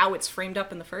terms of how it's framed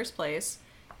up in the first place,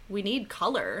 we need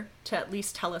color to at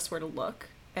least tell us where to look.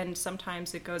 And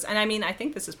sometimes it goes, and I mean, I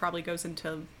think this probably goes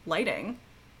into lighting.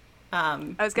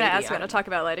 I was going to ask you to talk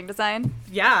about lighting design.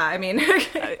 Yeah, I mean,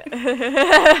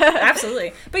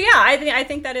 absolutely. But yeah, I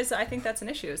think that's an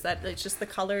issue, is that it's just the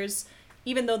colors,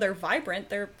 even though they're vibrant,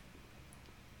 they're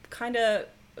kind of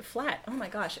flat. Oh my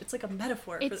gosh, it's like a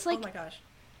metaphor. Oh my gosh.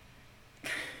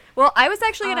 Well, I was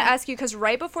actually going to ask you, because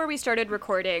right before we started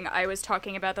recording, I was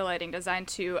talking about the lighting design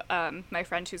to my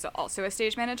friend who's also a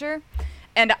stage manager.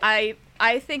 And I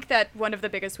think that one of the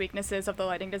biggest weaknesses of the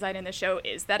lighting design in the show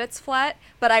is that it's flat,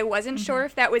 but I wasn't sure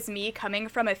if that was me coming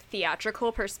from a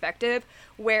theatrical perspective,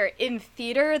 where in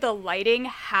theater, the lighting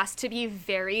has to be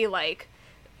very, like,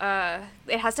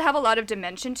 it has to have a lot of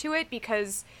dimension to it,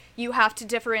 because you have to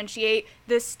differentiate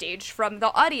the stage from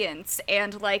the audience,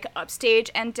 and like upstage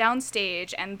and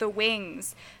downstage and the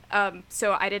wings.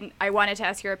 So I wanted to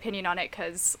ask your opinion on it,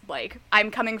 because like I'm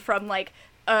coming from like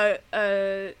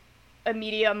a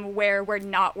medium where we're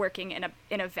not working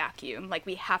in a vacuum. Like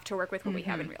we have to work with what we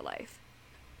have in real life.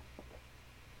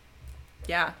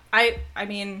 Yeah, I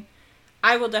mean,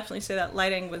 I will definitely say that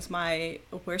lighting was my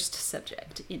worst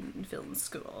subject in film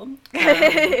school.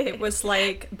 It was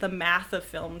like the math of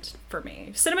film for me.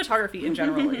 Cinematography in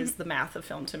general is the math of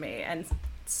film to me, and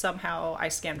somehow I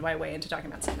scammed my way into talking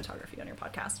about cinematography on your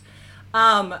podcast.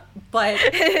 But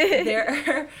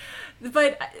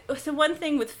the one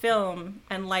thing with film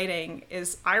and lighting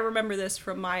is, I remember this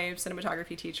from my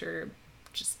cinematography teacher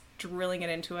just drilling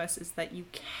it into us, is that you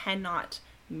cannot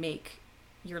make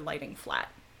your lighting flat.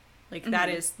 Like, that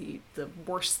is the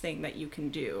worst thing that you can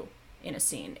do in a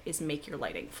scene, is make your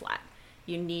lighting flat.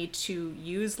 You need to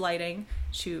use lighting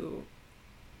to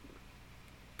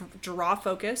draw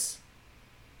focus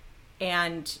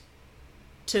and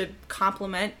to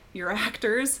complement your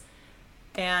actors,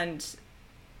 and,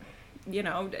 you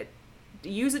know,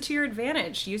 use it to your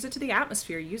advantage. Use it to the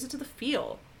atmosphere. Use it to the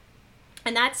feel.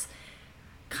 And that's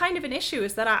kind of an issue,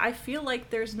 is that I feel like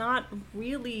there's not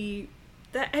really...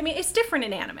 I mean, it's different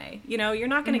in anime. You know, you're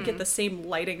not going to get the same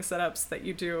lighting setups that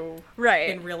you do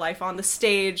in real life on the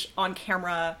stage, on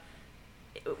camera.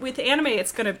 With anime,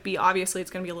 it's going to be a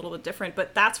little bit different,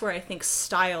 but that's where I think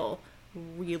style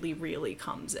really, really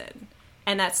comes in.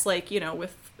 And that's like, you know,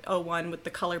 with O1, with the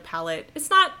color palette, it's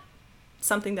not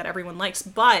something that everyone likes,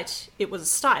 but it was a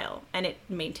style, and it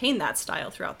maintained that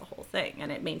style throughout the whole thing,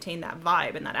 and it maintained that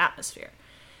vibe and that atmosphere.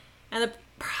 And the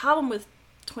problem with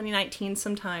 2019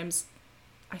 sometimes...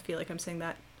 I feel like I'm saying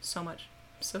that so much.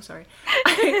 I'm so sorry.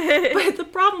 But the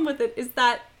problem with it is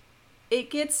that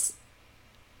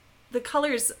the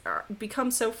colors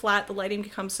become so flat, the lighting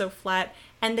becomes so flat,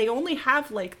 and they only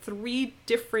have like 3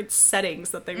 different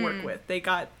settings that they work with. They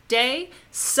got day,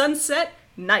 sunset,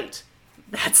 night.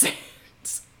 That's it.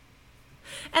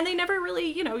 And they never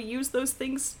really, you know, use those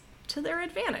things to their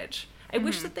advantage. I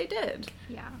wish that they did.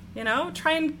 Yeah. You know,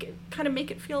 try and kind of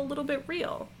make it feel a little bit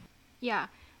real. Yeah.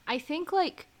 I think,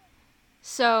 like,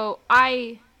 so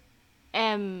I've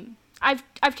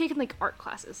taken, like, art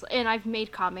classes, and I've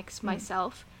made comics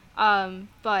myself,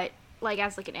 but, like,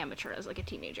 as, like, an amateur, as, like, a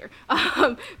teenager.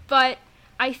 But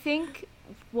I think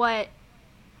what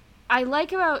I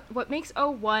like about what makes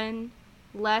O1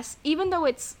 less, even though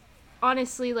it's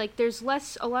honestly, like, there's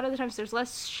less, a lot of the times there's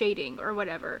less shading or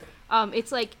whatever,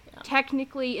 it's, like,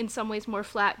 technically in some ways more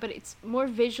flat, but it's more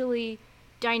visually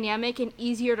dynamic and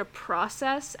easier to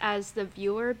process as the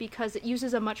viewer, because it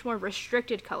uses a much more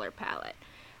restricted color palette.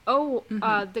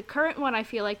 The current one, I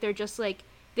feel like they're just like,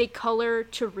 they color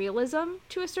to realism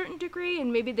to a certain degree,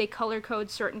 and maybe they color code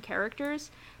certain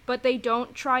characters, but they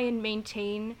don't try and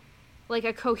maintain like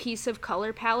a cohesive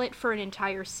color palette for an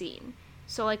entire scene.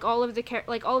 So like all of the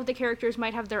characters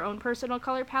might have their own personal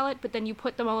color palette, but then you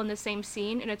put them all in the same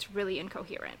scene and it's really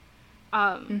incoherent.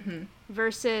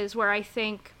 Versus where I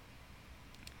think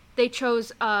they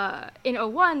chose, in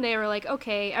O1, they were like,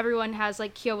 okay, everyone has,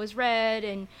 like, Kyowa's red,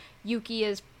 and Yuki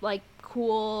is like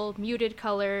cool muted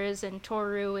colors, and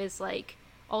Toru is like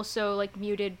also like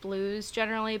muted blues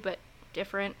generally, but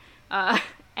different.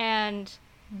 And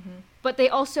but they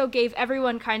also gave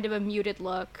everyone kind of a muted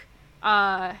look.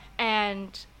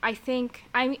 And I think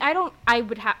I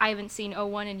haven't seen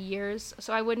O1 in years,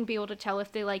 so I wouldn't be able to tell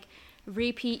if they like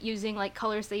repeat using like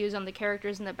colors they use on the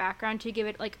characters in the background to give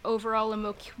it like overall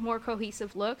a more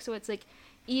cohesive look, so it's like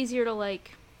easier to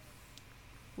like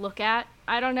look at.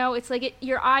 I don't know, it's like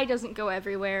your eye doesn't go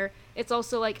everywhere. It's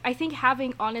also like I think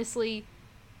having honestly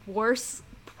worse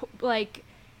like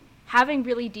having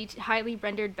really highly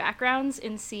rendered backgrounds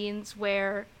in scenes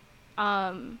where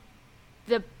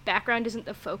the background isn't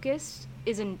the focus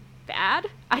isn't bad.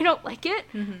 I don't like it.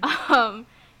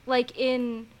 Like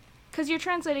in because you're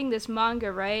translating this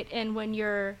manga, right? And when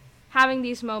you're having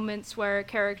these moments where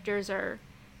characters are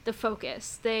the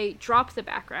focus, they drop the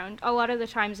background. A lot of the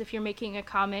times if you're making a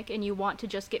comic and you want to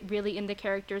just get really in the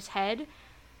character's head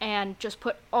and just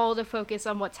put all the focus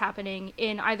on what's happening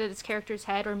in either this character's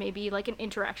head or maybe like an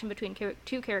interaction between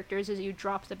two characters, is you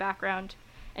drop the background.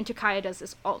 And Takaya does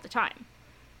this all the time.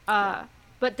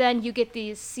 But then you get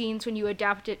these scenes when you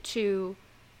adapt it to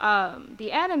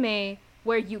the anime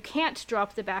where you can't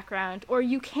drop the background, or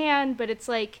you can, but it's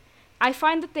like, I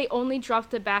find that they only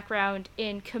drop the background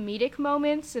in comedic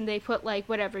moments, and they put like,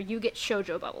 whatever, you get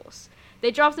shoujo bubbles. They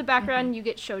drop the background and you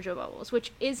get shoujo bubbles,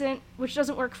 which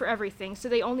doesn't work for everything, so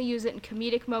they only use it in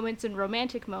comedic moments and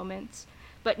romantic moments,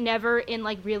 but never in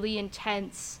like really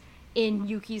intense, in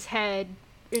Yuki's head,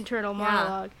 internal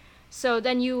monologue. So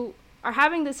then you are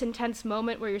having this intense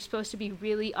moment where you're supposed to be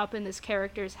really up in this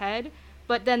character's head,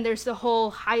 but then there's the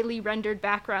whole highly rendered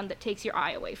background that takes your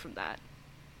eye away from that.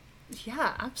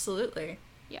 Yeah, absolutely.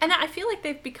 Yeah. And I feel like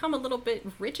they've become a little bit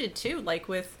rigid too, like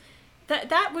with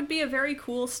that would be a very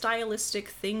cool stylistic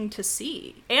thing to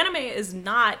see. Anime is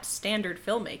not standard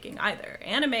filmmaking either.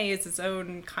 Anime is its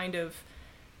own kind of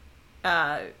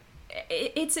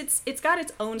it's got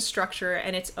its own structure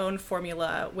and its own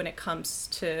formula when it comes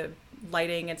to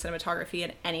lighting and cinematography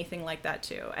and anything like that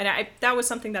too. And that was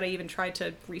something that I even tried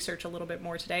to research a little bit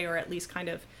more today, or at least kind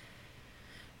of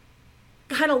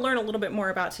learn a little bit more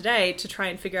about today, to try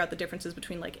and figure out the differences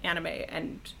between like anime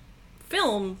and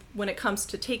film when it comes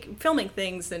to filming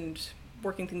things and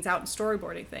working things out and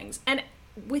storyboarding things. And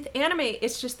with anime,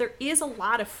 it's just there is a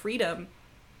lot of freedom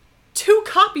to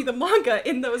copy the manga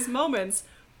in those moments,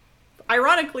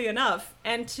 ironically enough,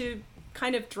 and to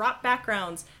kind of drop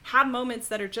backgrounds, have moments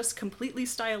that are just completely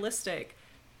stylistic,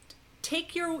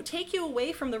 take you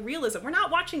away from the realism. We're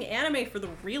not watching anime for the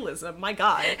realism, my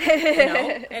god,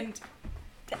 and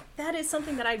that is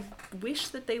something that I wish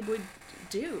that they would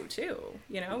do too,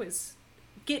 is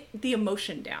get the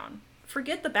emotion down.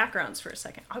 Forget the backgrounds for a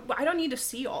second. I don't need to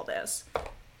see all this,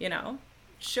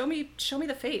 show me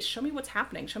the face, show me what's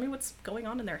happening, show me what's going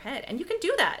on in their head, and you can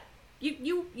do that.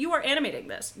 You are animating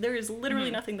this. There is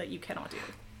literally nothing that you cannot do.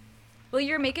 Well,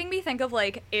 you're making me think of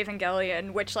like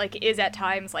Evangelion, which like is at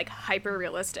times like hyper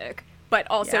realistic, but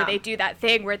also they do that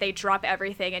thing where they drop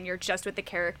everything and you're just with the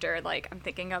character. Like I'm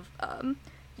thinking of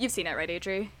you've seen it, right,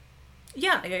 Adri?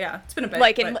 Yeah. It's been a bit.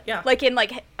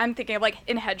 I'm thinking of like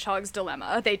in Hedgehog's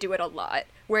Dilemma, they do it a lot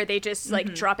where they just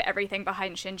like drop everything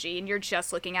behind Shinji and you're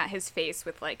just looking at his face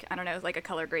with like, I don't know, like a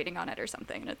color grading on it or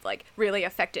something. And it's like really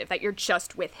effective that you're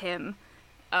just with him.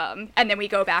 And then we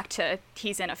go back to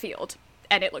he's in a field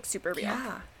and it looks super real.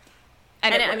 Yeah.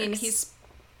 And I mean, he's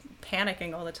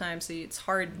panicking all the time, so it's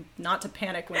hard not to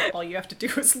panic when all you have to do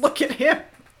is look at him.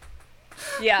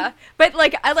 Yeah, but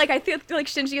I feel like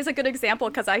Shinji is a good example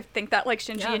because I think that like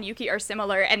Shinji and Yuki are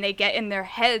similar and they get in their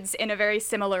heads in a very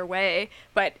similar way,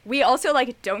 but we also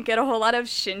like don't get a whole lot of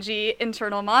Shinji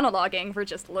internal monologuing. We're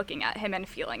just looking at him and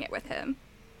feeling it with him.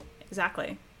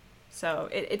 Exactly. So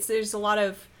there's a lot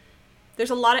of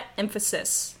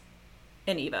emphasis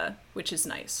in Eva, which is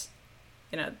nice.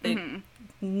 They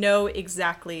know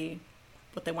exactly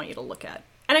what they want you to look at.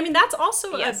 And I mean, that's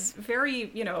also a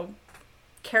very,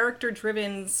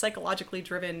 character-driven, psychologically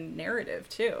driven narrative,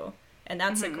 too. And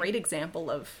that's a great example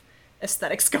of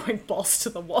aesthetics going balls to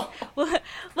the wall. Well,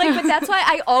 but that's why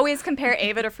I always compare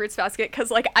Eva to Fruits Basket,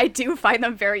 because, I do find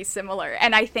them very similar.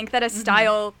 And I think that a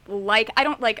style I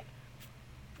don't like...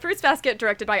 Fruits Basket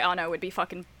directed by Anno would be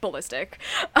fucking ballistic.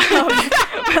 But you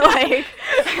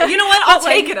know what? I'll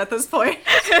take it at this point.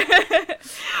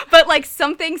 But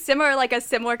something similar, like a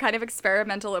similar kind of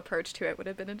experimental approach to it would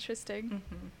have been interesting.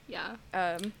 Yeah.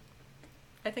 I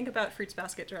think about Fruits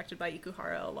Basket directed by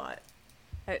Ikuhara a lot.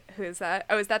 Who is that?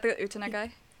 Oh, is that the Utena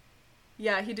guy?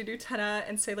 Yeah, he did Utena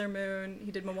and Sailor Moon.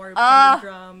 He did Memoir of Penguin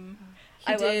Drum.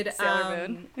 He I did love Sailor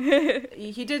Moon.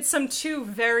 he did some two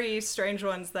very strange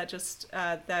ones that just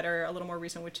that are a little more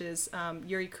recent, which is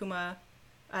Yurikuma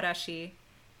Arashi,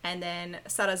 and then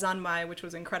Sarazanmai, which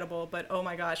was incredible. But oh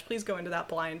my gosh, please go into that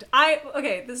blind.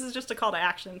 Okay, this is just a call to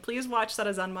action. Please watch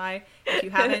Sarazanmai if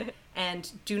you haven't,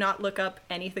 and do not look up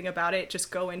anything about it. Just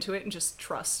go into it and just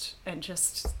trust and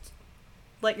just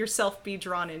let yourself be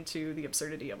drawn into the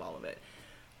absurdity of all of it.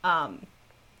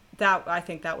 That I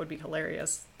think that would be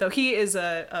hilarious. Though he is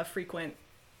a frequent,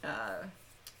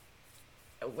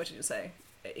 what did you say?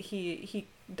 He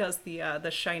does the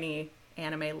shiny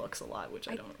anime looks a lot, which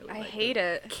I don't really like. I hate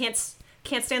it. Can't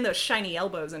stand those shiny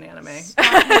elbows in anime.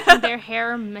 Stop making their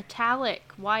hair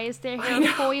metallic. Why is their hair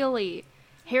foily?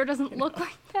 Hair doesn't look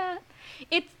like that.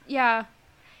 It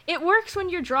works when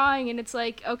you're drawing and it's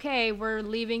like, okay, we're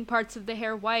leaving parts of the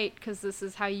hair white because this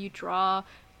is how you draw,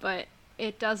 but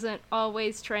it doesn't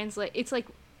always translate. It's like,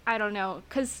 I don't know,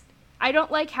 because I don't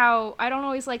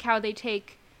always like how they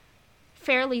take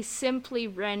fairly simply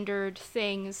rendered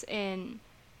things in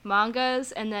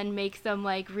mangas and then make them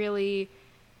like really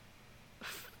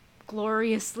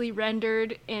gloriously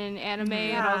rendered in anime,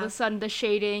 and all of a sudden the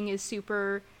shading is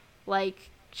super like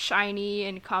shiny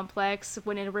and complex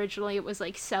when originally it was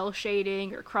like cell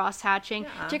shading or cross hatching.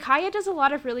 Takaya does a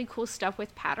lot of really cool stuff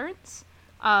with patterns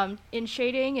in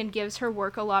shading and gives her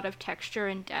work a lot of texture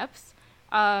and depth,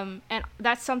 and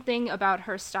that's something about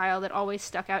her style that always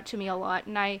stuck out to me a lot,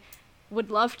 and I would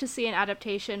love to see an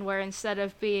adaptation where instead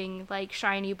of being like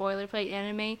shiny boilerplate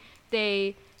anime,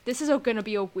 this is gonna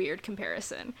be a weird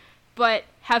comparison, but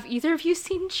have either of you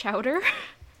seen Chowder?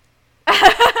 I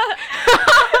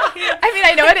mean,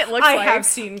 I know what it looks like. I have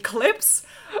seen clips.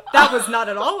 That was not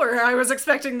at all where I was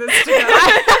expecting this to go.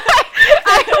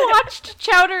 I watched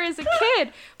Chowder as a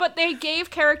kid, but they gave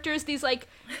characters these like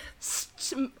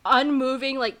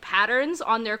unmoving like patterns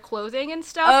on their clothing and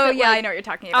stuff. Oh that, yeah, like, I know what you're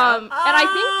talking about. and I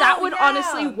think that would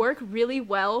honestly work really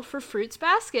well for Fruits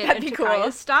Basket and Takaya's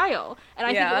cool. style, and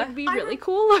I think it would be really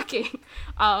cool looking.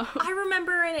 I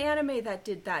remember an anime that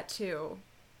did that too,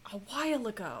 a while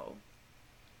ago.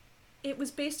 It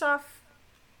was based off.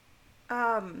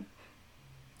 I'm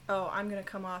gonna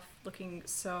come off looking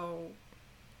so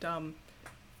dumb.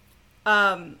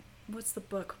 What's the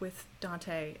book with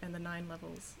Dante and the 9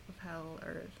 levels of hell,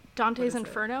 or Dante's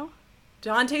Inferno?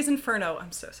 Dante's Inferno.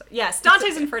 I'm so sorry. Yes,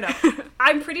 Dante's Inferno.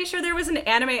 I'm pretty sure there was an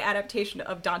anime adaptation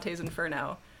of Dante's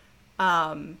Inferno.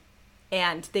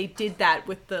 And they did that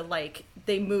with the, like,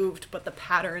 they moved, but the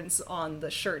patterns on the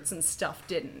shirts and stuff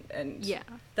didn't. And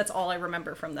that's all I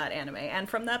remember from that anime and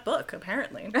from that book,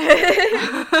 apparently. They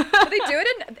do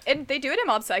it in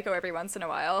Mob Psycho every once in a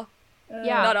while.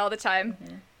 Not all the time.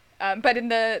 Mm-hmm. But in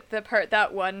the part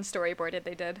that one storyboarded,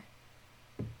 they did.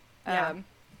 I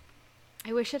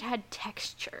wish it had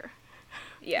texture.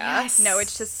 Yeah. Yes. No,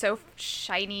 it's just so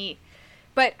shiny.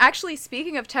 But actually,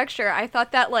 speaking of texture, I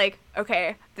thought that, like,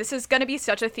 okay, this is gonna be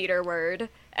such a theater word,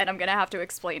 and I'm gonna have to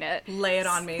explain it. Lay it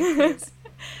on me, please.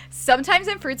 Sometimes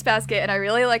in Fruits Basket, and I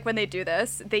really like when they do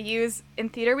this, they use, in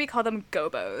theater we call them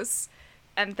gobos.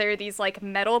 And they're these, like,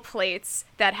 metal plates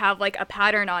that have, like, a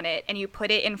pattern on it, and you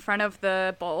put it in front of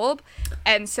the bulb,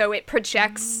 and so it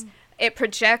projects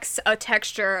a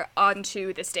texture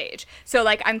onto the stage. So,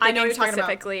 like, I'm thinking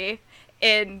specifically...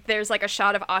 there's like a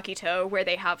shot of Akito where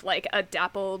they have like a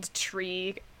dappled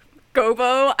tree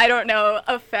gobo, I don't know,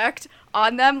 effect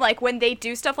on them. Like when they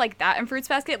do stuff like that in Fruits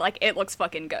Basket, like it looks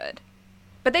fucking good.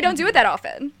 But they don't do it that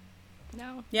often.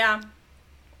 No. Yeah.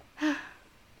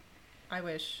 I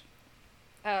wish.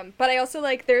 But I also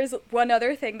like, there's one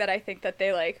other thing that I think that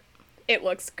they like, it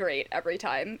looks great every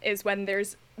time, is when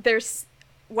there's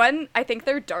one, I think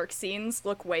their dark scenes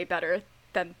look way better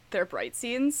than their bright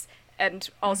scenes. And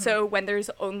also when there's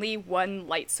only one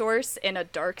light source in a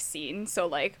dark scene, so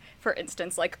like for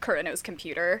instance like Kurano's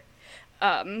computer,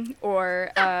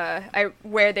 where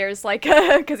there's like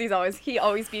because he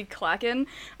always be clacking,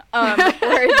 or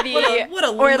the what a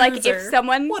or like loser. if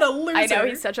someone what a loser. I know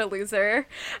he's such a loser.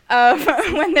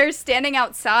 When they're standing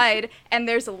outside and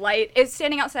there's light, it's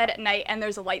standing outside at night and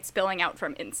there's a light spilling out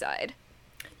from inside.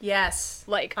 Yes,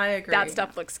 like I agree. That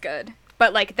stuff looks good.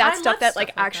 But, like, that's stuff that,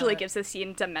 like, actually that. gives the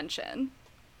scene dimension.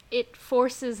 It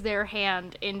forces their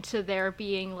hand into there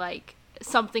being, like,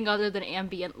 something other than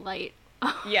ambient light.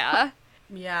 Yeah.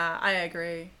 Yeah, I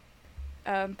agree.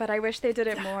 But I wish they did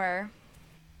it more.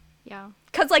 Yeah.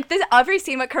 Because, like, every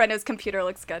scene with Kurano's computer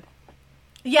looks good.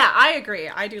 Yeah, I agree.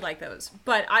 I do like those.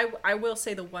 But I will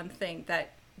say the one thing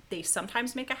that they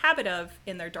sometimes make a habit of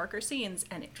in their darker scenes,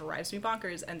 and it drives me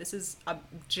bonkers, and this is a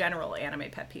general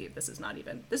anime pet peeve. This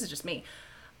is just me.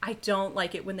 I don't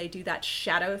like it when they do that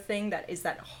shadow thing that is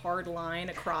that hard line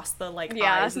across the like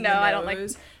Yeah, eyes and no, the nose. I don't like.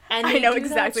 And I they know do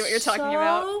exactly that what you're talking so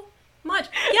about. much.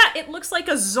 Yeah, it looks like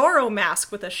a Zorro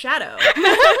mask with a shadow.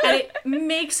 And it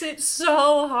makes it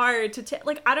so hard to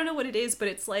like, I don't know what it is, but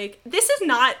it's like, this is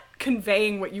not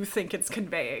conveying what you think it's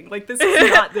conveying. Like, this is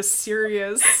not the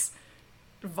serious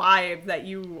vibe that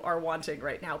you are wanting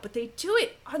right now. But they do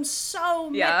it on so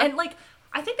many. Yeah. And like,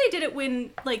 I think they did it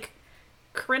when like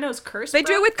Kureno's curse They broke.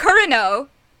 do it with Kureno.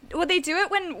 Well, they do it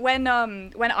when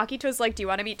Akito's like, "Do you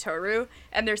want to meet Toru?"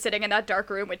 And they're sitting in that dark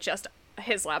room with just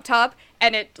his laptop,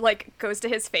 and it like goes to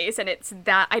his face, and it's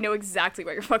that. I know exactly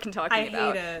what you're fucking talking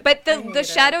about. hate it. But I the hate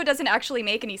shadow it. doesn't actually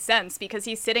make any sense because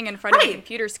he's sitting in front of Right. a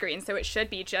computer screen, so it should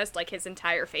be just like his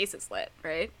entire face is lit,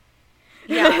 right?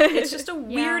 Yeah, it's just a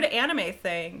weird anime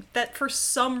thing that for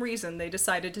some reason they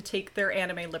decided to take their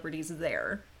anime liberties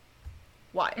there.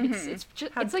 Why? It's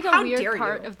just, How- it's like how a weird dare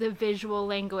part you. of the visual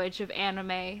language of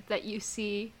anime that you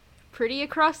see pretty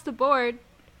across the board.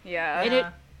 Yeah. And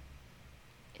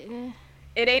Yeah.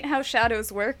 It ain't how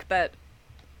shadows work, but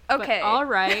okay. But all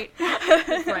right.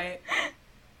 Right.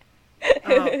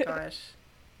 Oh gosh.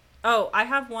 Oh, I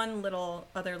have one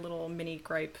other little mini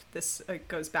gripe. This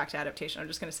goes back to adaptation. I'm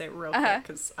just gonna say it real quick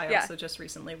because I Yeah. also just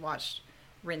recently watched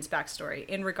Rin's backstory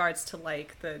in regards to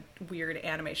like the weird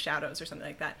anime shadows or something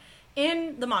like that.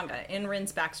 In the manga, in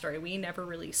Rin's backstory, we never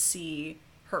really see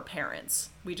her parents.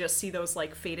 We just see those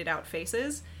like faded out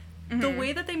faces. The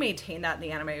way that they maintain that in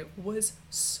the anime was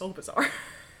so bizarre.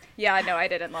 Yeah, no, I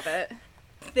didn't love it.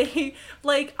 They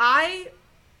like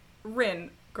Rin,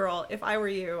 girl, if I were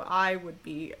you, I would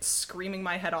be screaming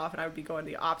my head off and I would be going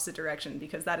the opposite direction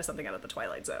because that is something out of the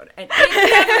Twilight Zone. And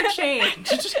it never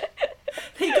changed.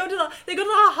 They go to the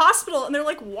hospital and they're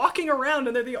like walking around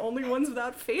and they're the only ones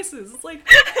without faces. It's like,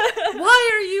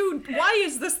 why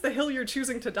is this the hill you're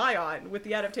choosing to die on with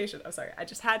the adaptation? I'm sorry, I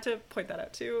just had to point that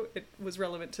out too. It was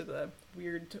relevant to the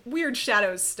weird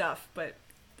shadows stuff, but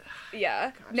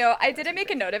Yeah. Gosh, No, I that's didn't make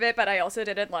a note of it, but I also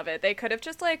didn't love it. They could have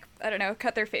just, like, I don't know,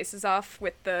 cut their faces off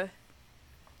with the,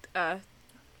 yeah,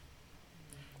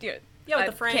 with I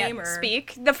the frame can't or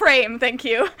speak. The frame, thank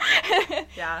you.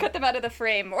 yeah. Cut them out of the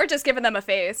frame, or just giving them a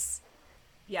face.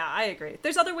 Yeah, I agree.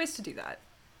 There's other ways to do that.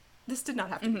 This did not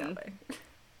have to be that way.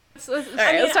 So, All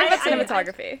right, mean, let's talk about I-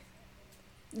 cinematography.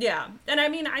 Yeah, and I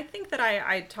mean, I think that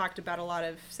I talked about a lot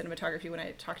of cinematography when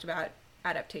I talked about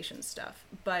adaptation stuff,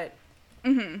 but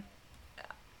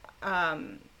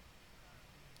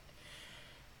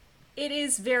it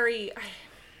is very,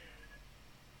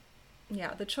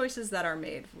 yeah, the choices that are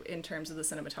made in terms of the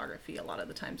cinematography a lot of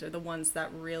the times are the ones that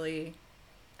really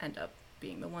end up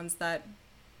being the ones that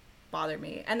bother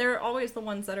me, and they're always the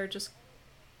ones that are just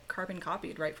carbon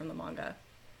copied right from the manga.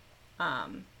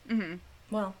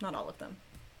 Well, not all of them.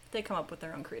 They come up with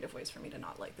their own creative ways for me to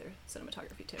not like their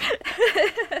cinematography too.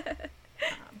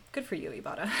 Good for you,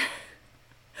 Ibata.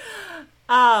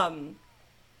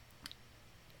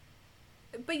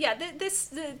 But yeah,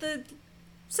 the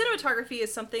cinematography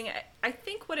is something I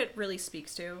think what it really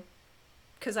speaks to,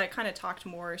 because I kind of talked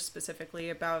more specifically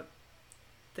about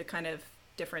the kind of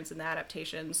difference in the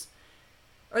adaptations,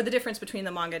 or the difference between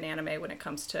the manga and anime when it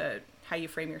comes to how you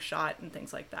frame your shot and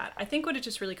things like that. I think what it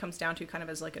just really comes down to kind of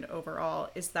as like an overall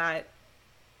is that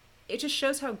it just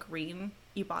shows how green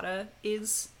Ibata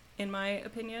is, in my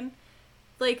opinion.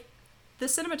 Like, the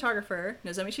cinematographer,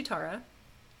 Nozomi Shitara,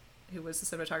 who was the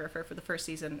cinematographer for the first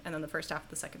season and then the first half of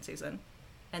the second season,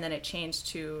 and then it changed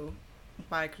to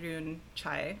Baekhyun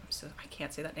Chae. I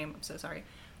can't say that name, I'm so sorry.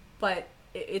 But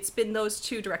it's been those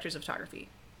two directors of photography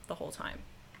the whole time.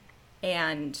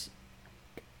 And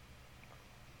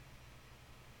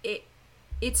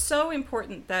it's so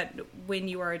important that when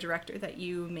you are a director that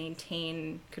you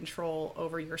maintain control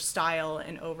over your style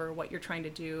and over what you're trying to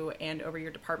do and over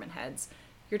your department heads.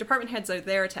 Your department heads are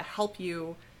there to help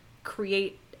you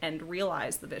create and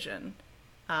realize the vision.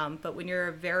 But when you're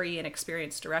a very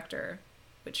inexperienced director,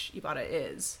 which Ibata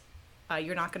is,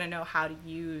 you're not going to know how to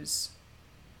use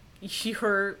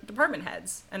your department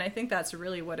heads. And I think that's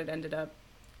really what it ended up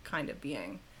kind of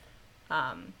being,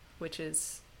 which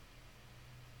is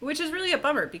really a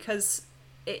bummer because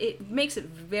it makes it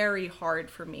very hard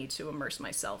for me to immerse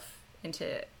myself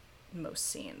into most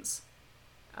scenes.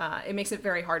 It makes it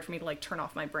very hard for me to like turn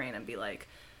off my brain and be like,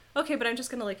 okay, but I'm just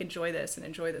gonna like enjoy this and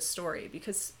enjoy this story,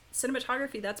 because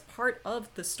cinematography, that's part of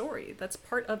the story. That's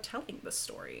part of telling the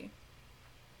story.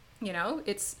 You know,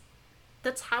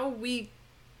 that's how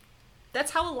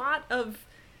a lot of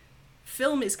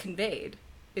film is conveyed,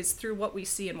 is through what we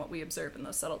see and what we observe in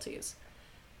those subtleties.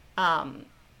 And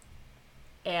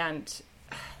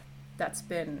that's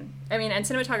been, I mean, and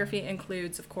cinematography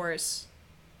includes, of course,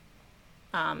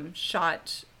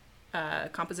 shot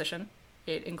composition.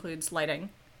 It includes lighting,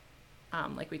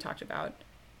 like we talked about.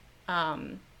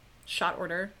 Shot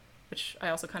order, which I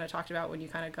also kind of talked about. When you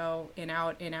kind of go in,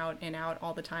 out, in, out, in, out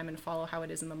all the time and follow how it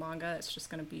is in the manga, it's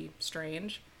just going to be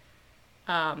strange.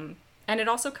 And it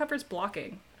also covers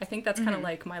blocking. I think that's kind of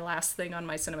like my last thing on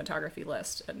my cinematography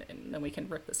list, and then we can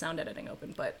rip the sound editing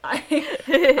open. But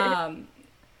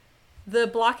the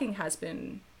blocking has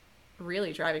been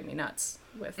really driving me nuts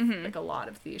with like a lot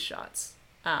of these shots.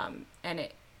 And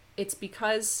it's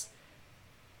because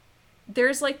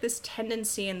there's like this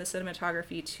tendency in the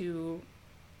cinematography to,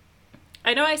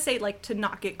 I know I say like to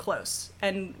not get close.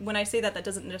 And when I say that, that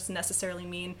doesn't just necessarily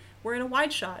mean we're in a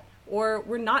wide shot or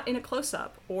we're not in a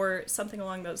close-up or something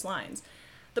along those lines.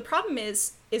 The problem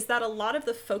is that a lot of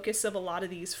the focus of a lot of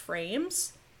these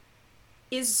frames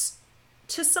is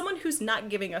to someone who's not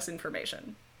giving us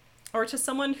information, or to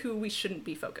someone who we shouldn't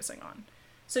be focusing on.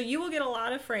 So you will get a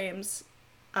lot of frames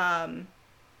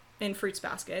in Fruits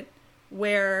Basket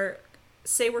where,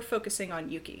 say we're focusing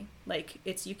on Yuki. Like,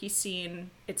 it's Yuki's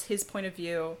scene, it's his point of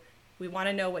view, we want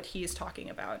to know what he is talking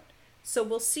about. So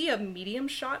we'll see a medium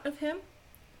shot of him,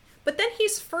 but then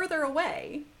he's further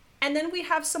away, and then we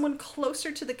have someone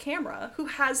closer to the camera who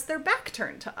has their back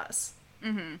turned to us.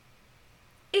 Mm-hmm.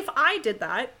 If I did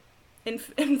that in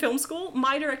film school,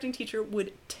 my directing teacher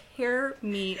would tear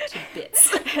me to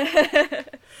bits.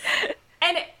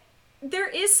 And there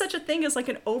is such a thing as like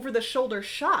an over-the-shoulder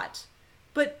shot,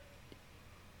 but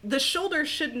the shoulder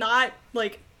should not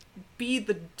like be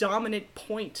the dominant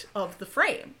point of the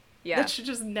frame. Yeah. That should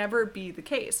just never be the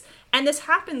case. And this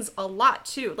happens a lot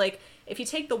too. Like, if you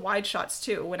take the wide shots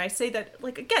too, when I say that,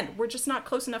 like, again, we're just not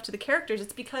close enough to the characters,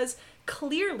 it's because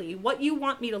clearly what you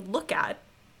want me to look at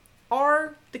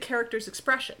are the characters'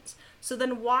 expressions. So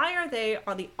then why are they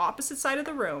on the opposite side of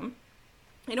the room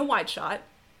in a wide shot?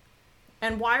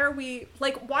 And why are we,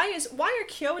 like, why are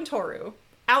Kyo and Toru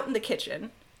out in the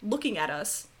kitchen looking at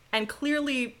us and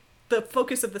clearly the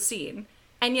focus of the scene,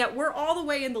 and yet we're all the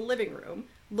way in the living room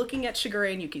looking at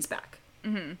Shigure and Yuki's back?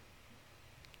 Mm-hmm.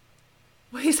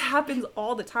 Well, this happens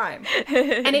all the time.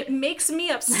 And it makes me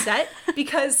upset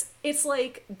because it's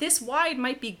like, this wide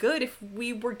might be good if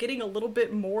we were getting a little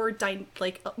bit more,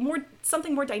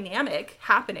 something more dynamic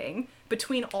happening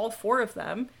between all four of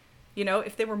them. You know,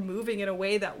 if they were moving in a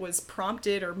way that was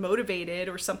prompted or motivated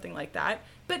or something like that.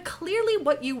 But clearly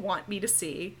what you want me to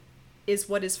see is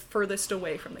what is furthest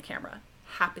away from the camera.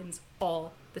 Happens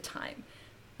all the time.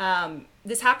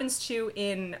 This happens too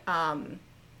in...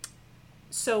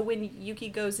 So when Yuki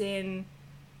goes in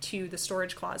to the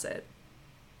storage closet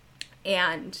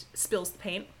and spills the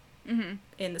paint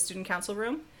in the student council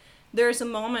room, there's a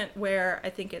moment where I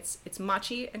think it's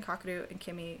Machi and Kakeru and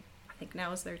Kimi. I think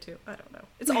Nao is there too. I don't know.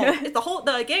 It's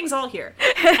the gang's all here.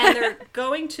 And they're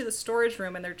going to the storage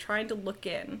room and they're trying to look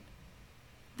in.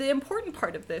 The important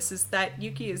part of this is that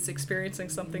Yuki is experiencing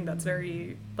something that's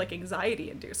very, like, anxiety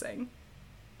inducing.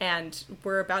 And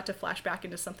we're about to flash back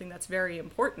into something that's very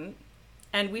important.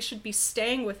 And we should be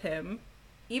staying with him,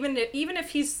 even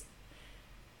if he's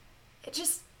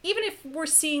just, even if we're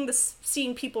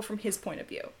seeing people from his point of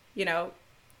view, you know,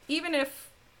 even if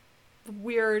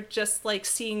we're just like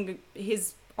seeing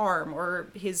his arm or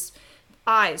his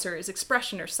eyes or his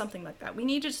expression or something like that. We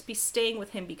need to just be staying with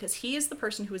him because he is the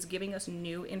person who is giving us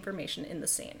new information in the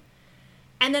scene.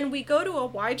 And then we go to a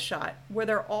wide shot where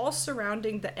they're all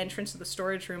surrounding the entrance of the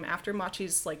storage room after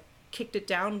Machi's like kicked it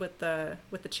down with the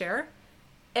chair.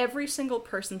 Every single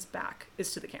person's back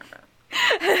is to the camera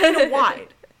in a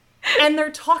wide, and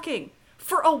they're talking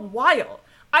for a while.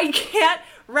 I can't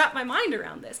wrap my mind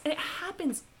around this, and it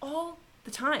happens all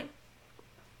the time.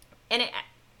 And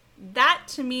that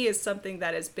to me is something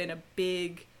that has been a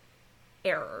big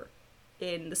error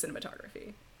in the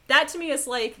cinematography. That to me is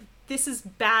like, this is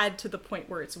bad to the point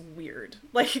where it's weird.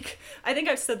 Like, I think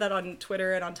I've said that on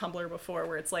Twitter and on Tumblr before,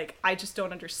 where it's like, I just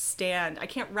don't understand. I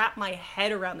can't wrap my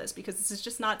head around this because this is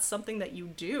just not something that you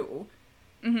do.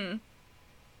 Mm-hmm.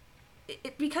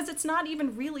 Because it's not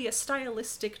even really a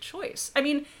stylistic choice. I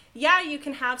mean, yeah, you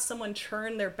can have someone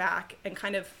turn their back and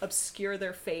kind of obscure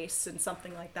their face and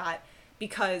something like that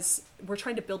because we're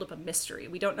trying to build up a mystery.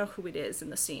 We don't know who it is in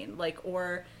the scene. Like,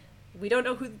 or we don't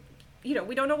know who... You know,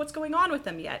 we don't know what's going on with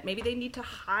them yet. Maybe they need to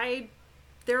hide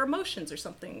their emotions or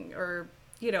something. Or,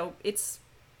 you know, it's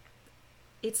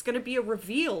going to be a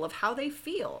reveal of how they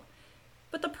feel.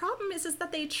 But the problem is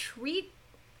that they treat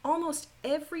almost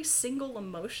every single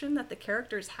emotion that the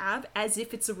characters have as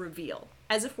if it's a reveal.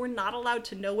 As if we're not allowed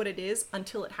to know what it is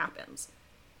until it happens.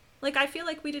 Like, I feel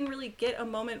like we didn't really get a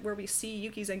moment where we see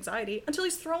Yuki's anxiety until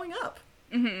he's throwing up.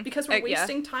 Because we're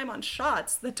wasting time on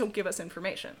shots that don't give us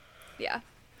information. Yeah.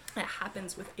 It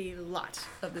happens with a lot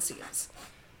of the scenes.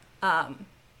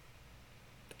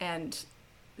 And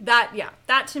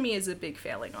that to me is a big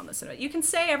failing on the cinema. You can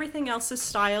say everything else is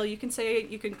style. You can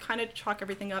kind of chalk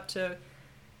everything up to,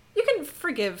 you can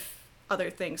forgive other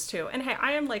things too. And hey,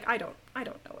 I don't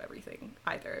know everything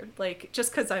either. Like,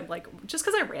 just because I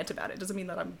rant about it doesn't mean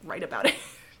that I'm right about it.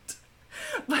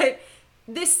 But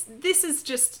this is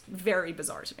just very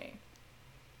bizarre to me.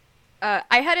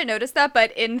 I hadn't noticed that,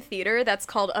 but in theater, that's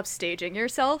called upstaging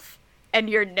yourself, and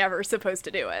you're never supposed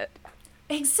to do it.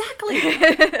 Exactly.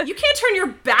 You can't turn your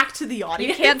back to the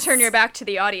audience. You can't turn your back to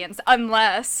the audience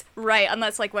unless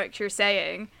like what you're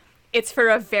saying, it's for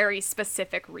a very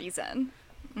specific reason.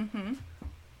 Mm-hmm.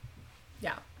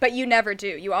 Yeah. But you never do.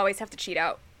 You always have to cheat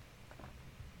out.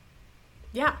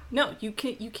 Yeah. No, you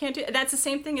can't do. That's the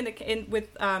same thing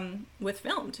with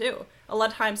film too. A lot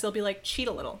of times they'll be like, cheat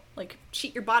a little, like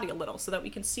cheat your body a little so that we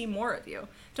can see more of you.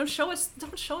 Don't show us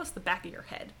the back of your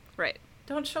head. Right.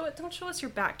 Don't show us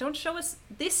your back. Don't show us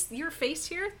your face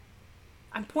here.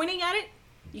 I'm pointing at it.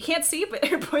 You can't see, but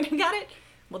you're pointing at it.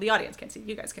 Well, the audience can't see.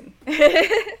 You guys can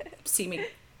see me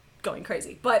going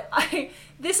crazy. But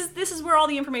this is where all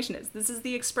the information is. This is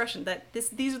the expression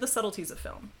these are the subtleties of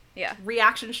film. Yeah.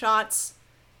 Reaction shots,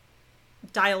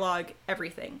 dialogue,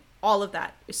 everything. All of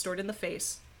that is stored in the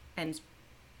face and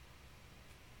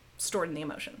stored in the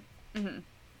emotion. Mm-hmm.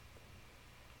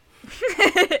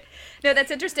 No,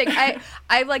 that's interesting.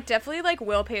 I like definitely like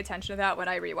will pay attention to that when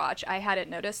I rewatch. I hadn't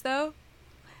noticed though.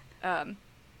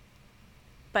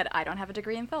 But I don't have a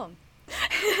degree in film.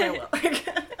 I will.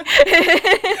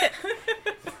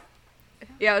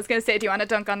 Yeah, I was gonna say, do you want to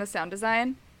dunk on the sound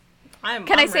design?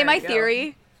 Can I say my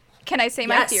theory? Can I say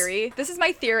my theory? This is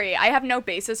my theory. I have no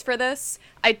basis for this.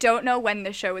 I don't know when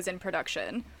the show is in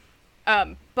production.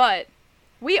 But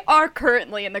we are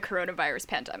currently in the coronavirus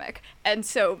pandemic. And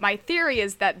so my theory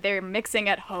is that they're mixing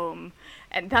at home.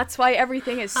 And that's why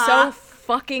everything is so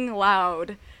fucking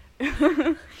loud.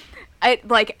 I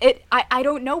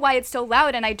don't know why it's so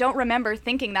loud, and I don't remember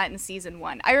thinking that in season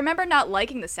 1. I remember not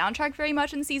liking the soundtrack very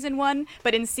much in season 1,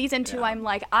 but in season 2, I'm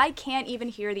like, I can't even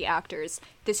hear the actors.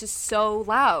 This is so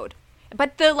loud.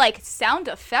 But the, like, sound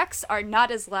effects are not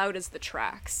as loud as the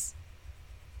tracks.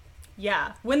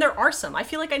 Yeah, when there are some. I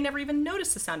feel like I never even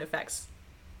noticed the sound effects.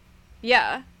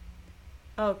 Yeah.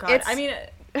 Oh, God. I mean,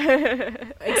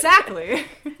 exactly.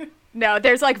 No,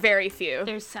 there's, like, very few.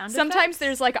 There's sound Sometimes effects?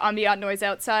 there's, like, ambient noise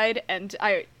outside, and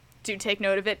I do take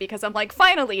note of it because I'm like,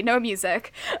 finally, no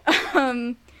music.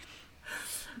 But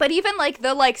even, like,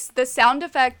 the sound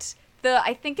effect,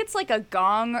 I think it's, like, a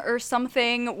gong or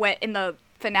something in the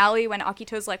finale when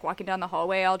Akito's, like, walking down the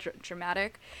hallway, all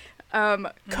dramatic,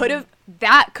 could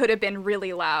have been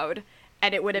really loud,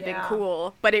 and it would have been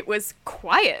cool, but it was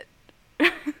quiet.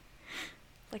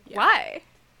 Why?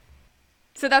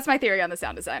 So that's my theory on the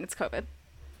sound design. It's COVID.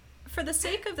 For the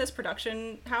sake of this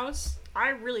production house, I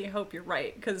really hope you're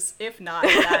right, because if not,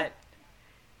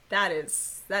 that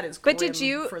is But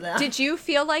for them. did you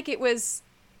feel like it was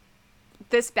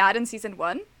this bad in season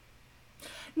 1?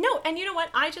 No, and you know what?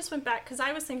 I just went back, because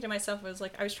I was thinking to myself,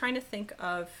 I was trying to think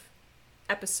of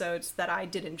episodes that I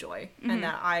did enjoy, and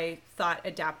that I thought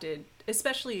adapted,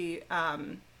 especially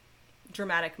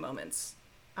dramatic moments,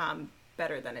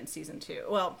 better than in season 2.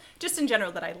 Well, just in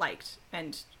general that I liked,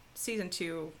 and season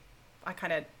 2 I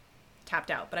kind of tapped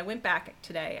out. But I went back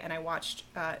today and I watched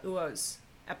Uo's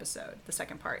episode, the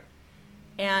second part,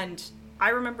 and I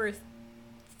remember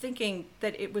thinking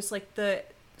that it was like the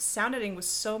sound editing was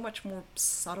so much more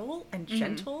subtle and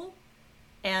gentle,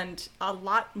 and a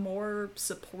lot more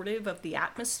supportive of the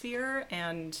atmosphere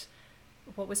and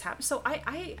what was happening. So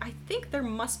I think there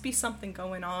must be something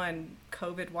going on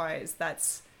COVID-wise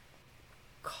that's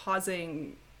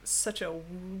causing such a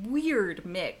weird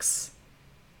mix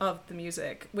of the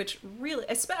music, which really,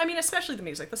 especially the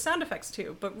music, the sound effects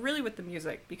too, but really with the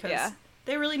music, because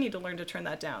they really need to learn to turn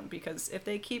that down, because if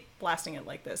they keep blasting it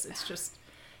like this,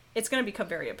 it's going to become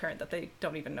very apparent that they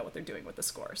don't even know what they're doing with the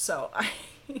score. So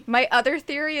my other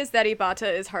theory is that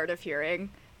Ibata is hard of hearing.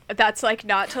 That's like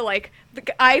not to like,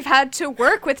 I've had to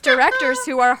work with directors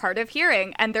who are hard of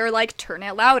hearing, and they're like, turn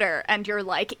it louder, and you're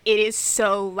like, it is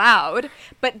so loud,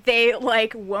 but they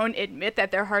like won't admit that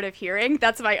they're hard of hearing.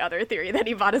 That's my other theory, that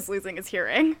Ibata's losing his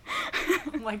hearing.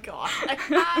 Oh my god.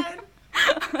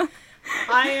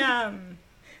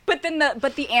 But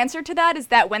the answer to that is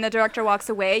that when the director walks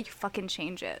away, you fucking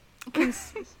change it.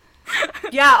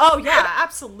 Yeah, oh yeah,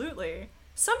 absolutely.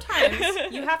 sometimes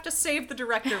you have to save the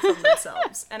director from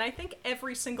themselves. And I think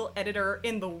every single editor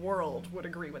in the world would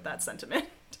agree with that sentiment.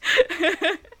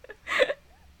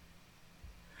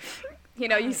 You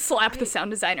know, you slap the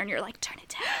sound designer and you're like, turn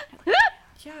it down.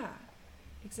 Yeah,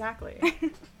 exactly.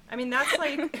 I mean, that's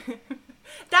like,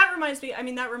 that reminds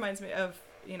me of,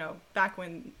 you know, back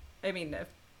when, I mean,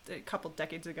 a couple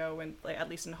decades ago when, like, at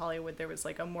least in Hollywood, there was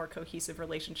like a more cohesive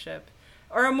relationship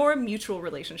or a more mutual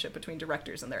relationship between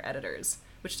directors and their editors,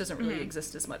 which doesn't really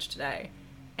exist as much today.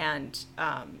 And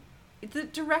the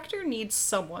director needs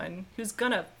someone who's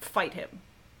gonna fight him.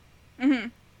 Mm-hmm.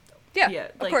 Yeah,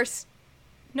 like, of course.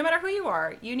 No matter who you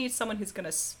are, you need someone who's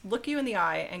gonna look you in the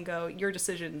eye and go, your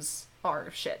decisions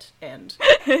are shit, and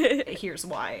here's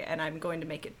why, and I'm going to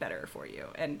make it better for you.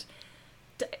 And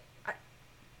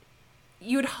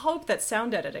you'd hope that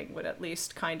sound editing would at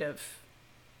least kind of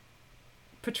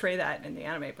portray that in the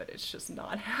anime, but it's just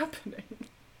not happening.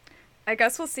 I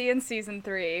guess we'll see in season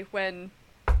 3 when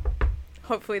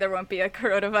hopefully there won't be a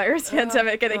coronavirus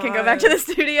pandemic and they can go back to the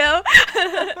studio.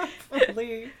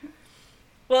 Hopefully.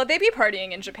 Well, they be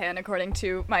partying in Japan according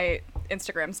to my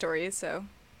Instagram stories, so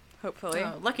hopefully.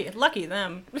 Oh, lucky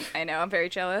them. I know, I'm very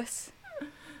jealous.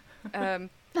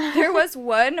 There was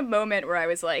one moment where I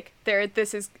was like,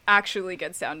 this is actually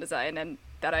good sound design and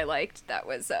that I liked. That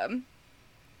was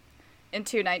in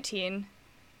 219,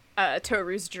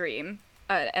 Toru's Dream,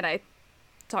 and I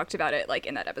talked about it like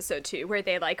in that episode too, where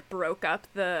they like broke up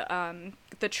the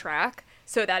track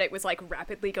so that it was like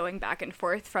rapidly going back and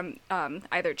forth from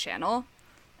either channel,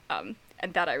 and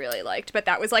that I really liked. But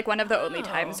that was like one of the only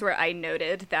times where I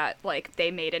noted that like they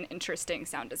made an interesting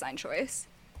sound design choice.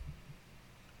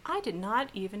 I did not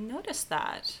even notice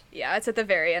that. Yeah, it's at the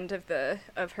very end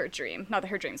of her dream. Not that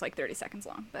her dream's like 30 seconds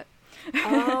long, but.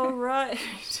 Oh,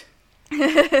 right.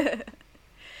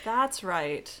 That's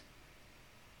right.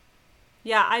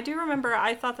 Yeah, I do remember.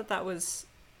 I thought that was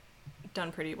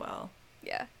done pretty well.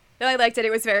 Yeah. And I liked it.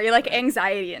 It was very like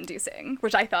anxiety inducing,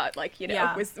 which I thought like, you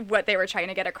know, was what they were trying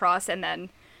to get across. And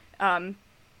then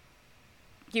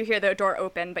you hear the door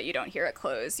open, but you don't hear it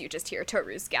close. You just hear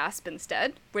Toru's gasp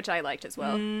instead, which I liked as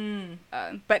well.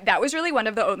 But that was really one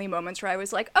of the only moments where I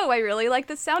was like, oh, I really like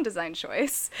this sound design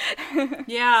choice.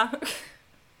 Yeah.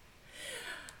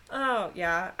 Oh,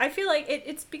 yeah. I feel like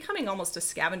it's becoming almost a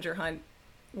scavenger hunt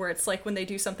where it's like when they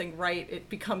do something right, it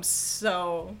becomes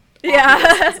so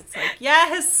obvious. It's like,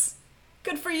 yes,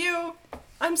 good for you.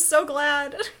 I'm so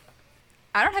glad.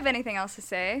 I don't have anything else to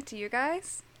say. Do you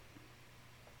guys?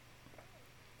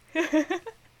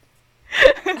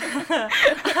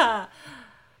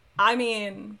 I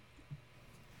mean,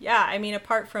 yeah, I mean,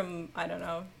 apart from, I don't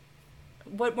know,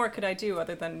 what more could I do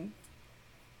other than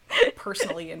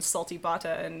personally insult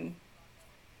Ibata and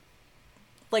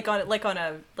like on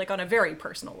a very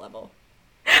personal level.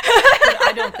 But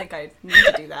I don't think I need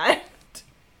to do that.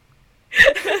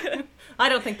 I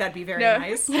don't think that'd be very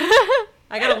nice.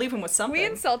 I gotta leave him with something. We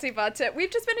insult Ibata. We've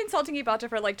just been insulting Ibata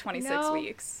for like 26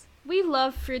 weeks. We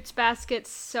love Fruits Basket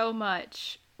so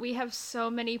much. We have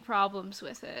so many problems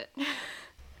with it.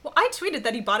 Well, I tweeted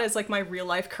that Ibata is like my real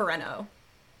life Kureno.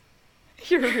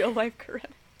 Your real life Kureno.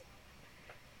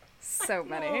 So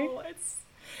many. Oh,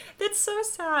 it's so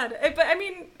sad. But I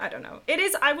mean, I don't know. It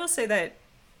is. I will say that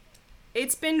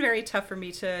it's been very tough for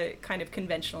me to kind of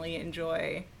conventionally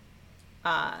enjoy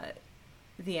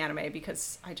the anime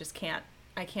because I just can't.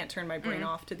 I can't turn my brain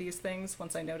off to these things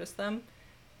once I notice them.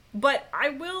 But I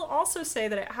will also say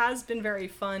that it has been very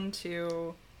fun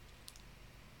to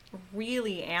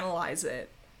really analyze it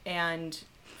and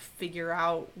figure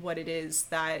out what it is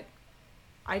that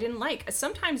I didn't like.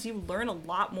 Sometimes you learn a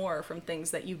lot more from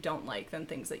things that you don't like than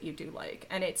things that you do like.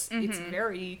 And it's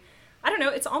very, I don't know,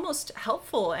 it's almost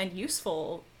helpful and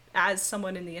useful as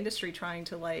someone in the industry trying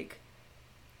to like,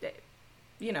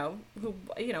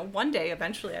 one day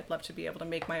eventually I'd love to be able to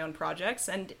make my own projects,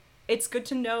 and it's good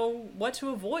to know what to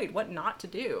avoid, what not to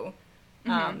do.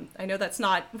 I know that's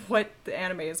not what the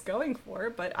anime is going for,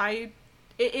 but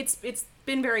it's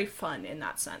been very fun in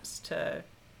that sense to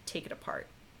take it apart.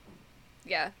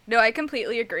 Yeah. No, I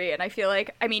completely agree. And I feel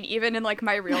like, I mean, even in like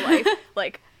my real life,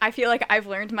 like I feel like I've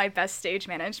learned my best stage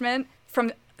management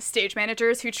from stage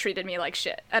managers who treated me like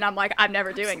shit. And I'm like, I'm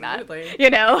never doing that.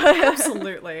 You know?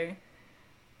 Absolutely.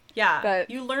 Yeah. But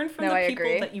you learn from the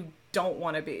people that you don't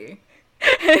want to be.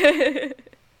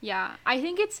 Yeah. I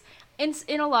think it's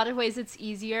in a lot of ways it's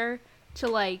easier to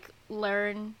like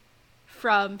learn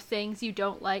from things you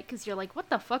don't like because you're like, what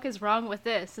the fuck is wrong with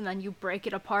this? And then you break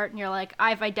it apart and you're like,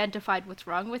 I've identified what's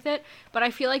wrong with it. But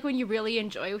I feel like when you really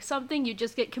enjoy something, you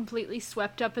just get completely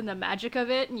swept up in the magic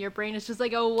of it, and your brain is just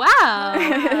like, oh wow.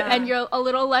 And you're a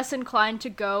little less inclined to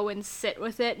go and sit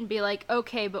with it and be like,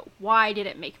 okay, but why did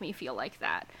it make me feel like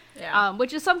that? Yeah.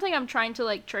 Which is something I'm trying to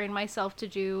like train myself to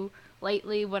do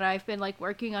lately when I've been like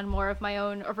working on more of my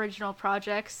own original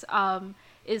projects.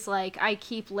 Is like I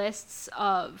keep lists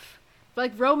of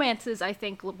like romances I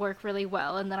think work really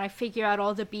well, and then I figure out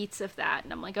all the beats of that,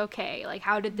 and I'm like, okay, like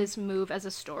how did this move as a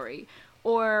story?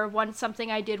 Or something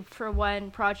I did for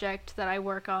one project that I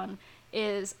work on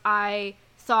is I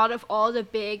thought of all the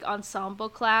big ensemble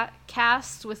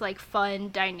casts with like fun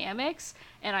dynamics,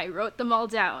 and I wrote them all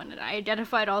down, and I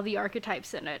identified all the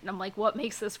archetypes in it, and I'm like, what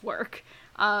makes this work?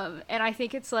 And I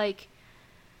think it's like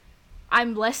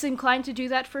I'm less inclined to do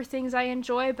that for things I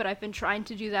enjoy, but I've been trying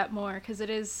to do that more because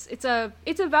it's a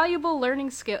valuable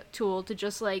learning tool to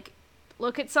just like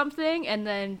look at something and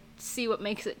then see what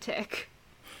makes it tick.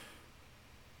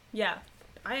 Yeah,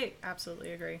 I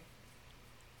absolutely agree.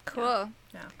 Cool.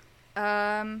 Yeah.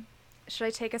 Should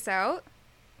I take us out?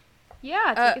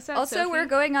 Yeah, take us out, also, Sophie. we're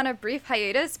going on a brief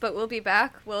hiatus, but we'll be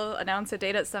back. We'll announce a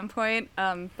date at some point,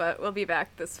 but we'll be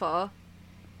back this fall.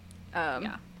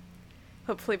 Yeah.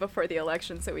 Hopefully before the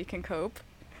election so we can cope.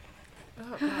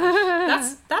 Oh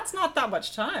gosh. That's not that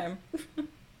much time.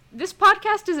 This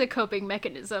podcast is a coping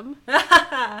mechanism.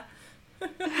 Thank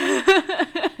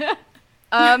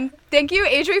you,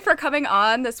 Adri, for coming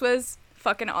on. This was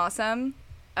fucking awesome.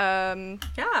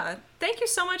 Yeah, thank you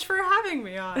so much for having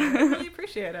me on. I really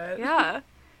appreciate it. Yeah.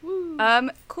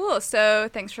 Cool. So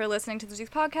thanks for listening to the Zeus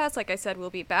podcast. Like I said,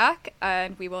 we'll be back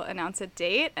and we will announce a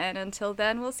date. And until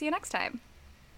then, we'll see you next time.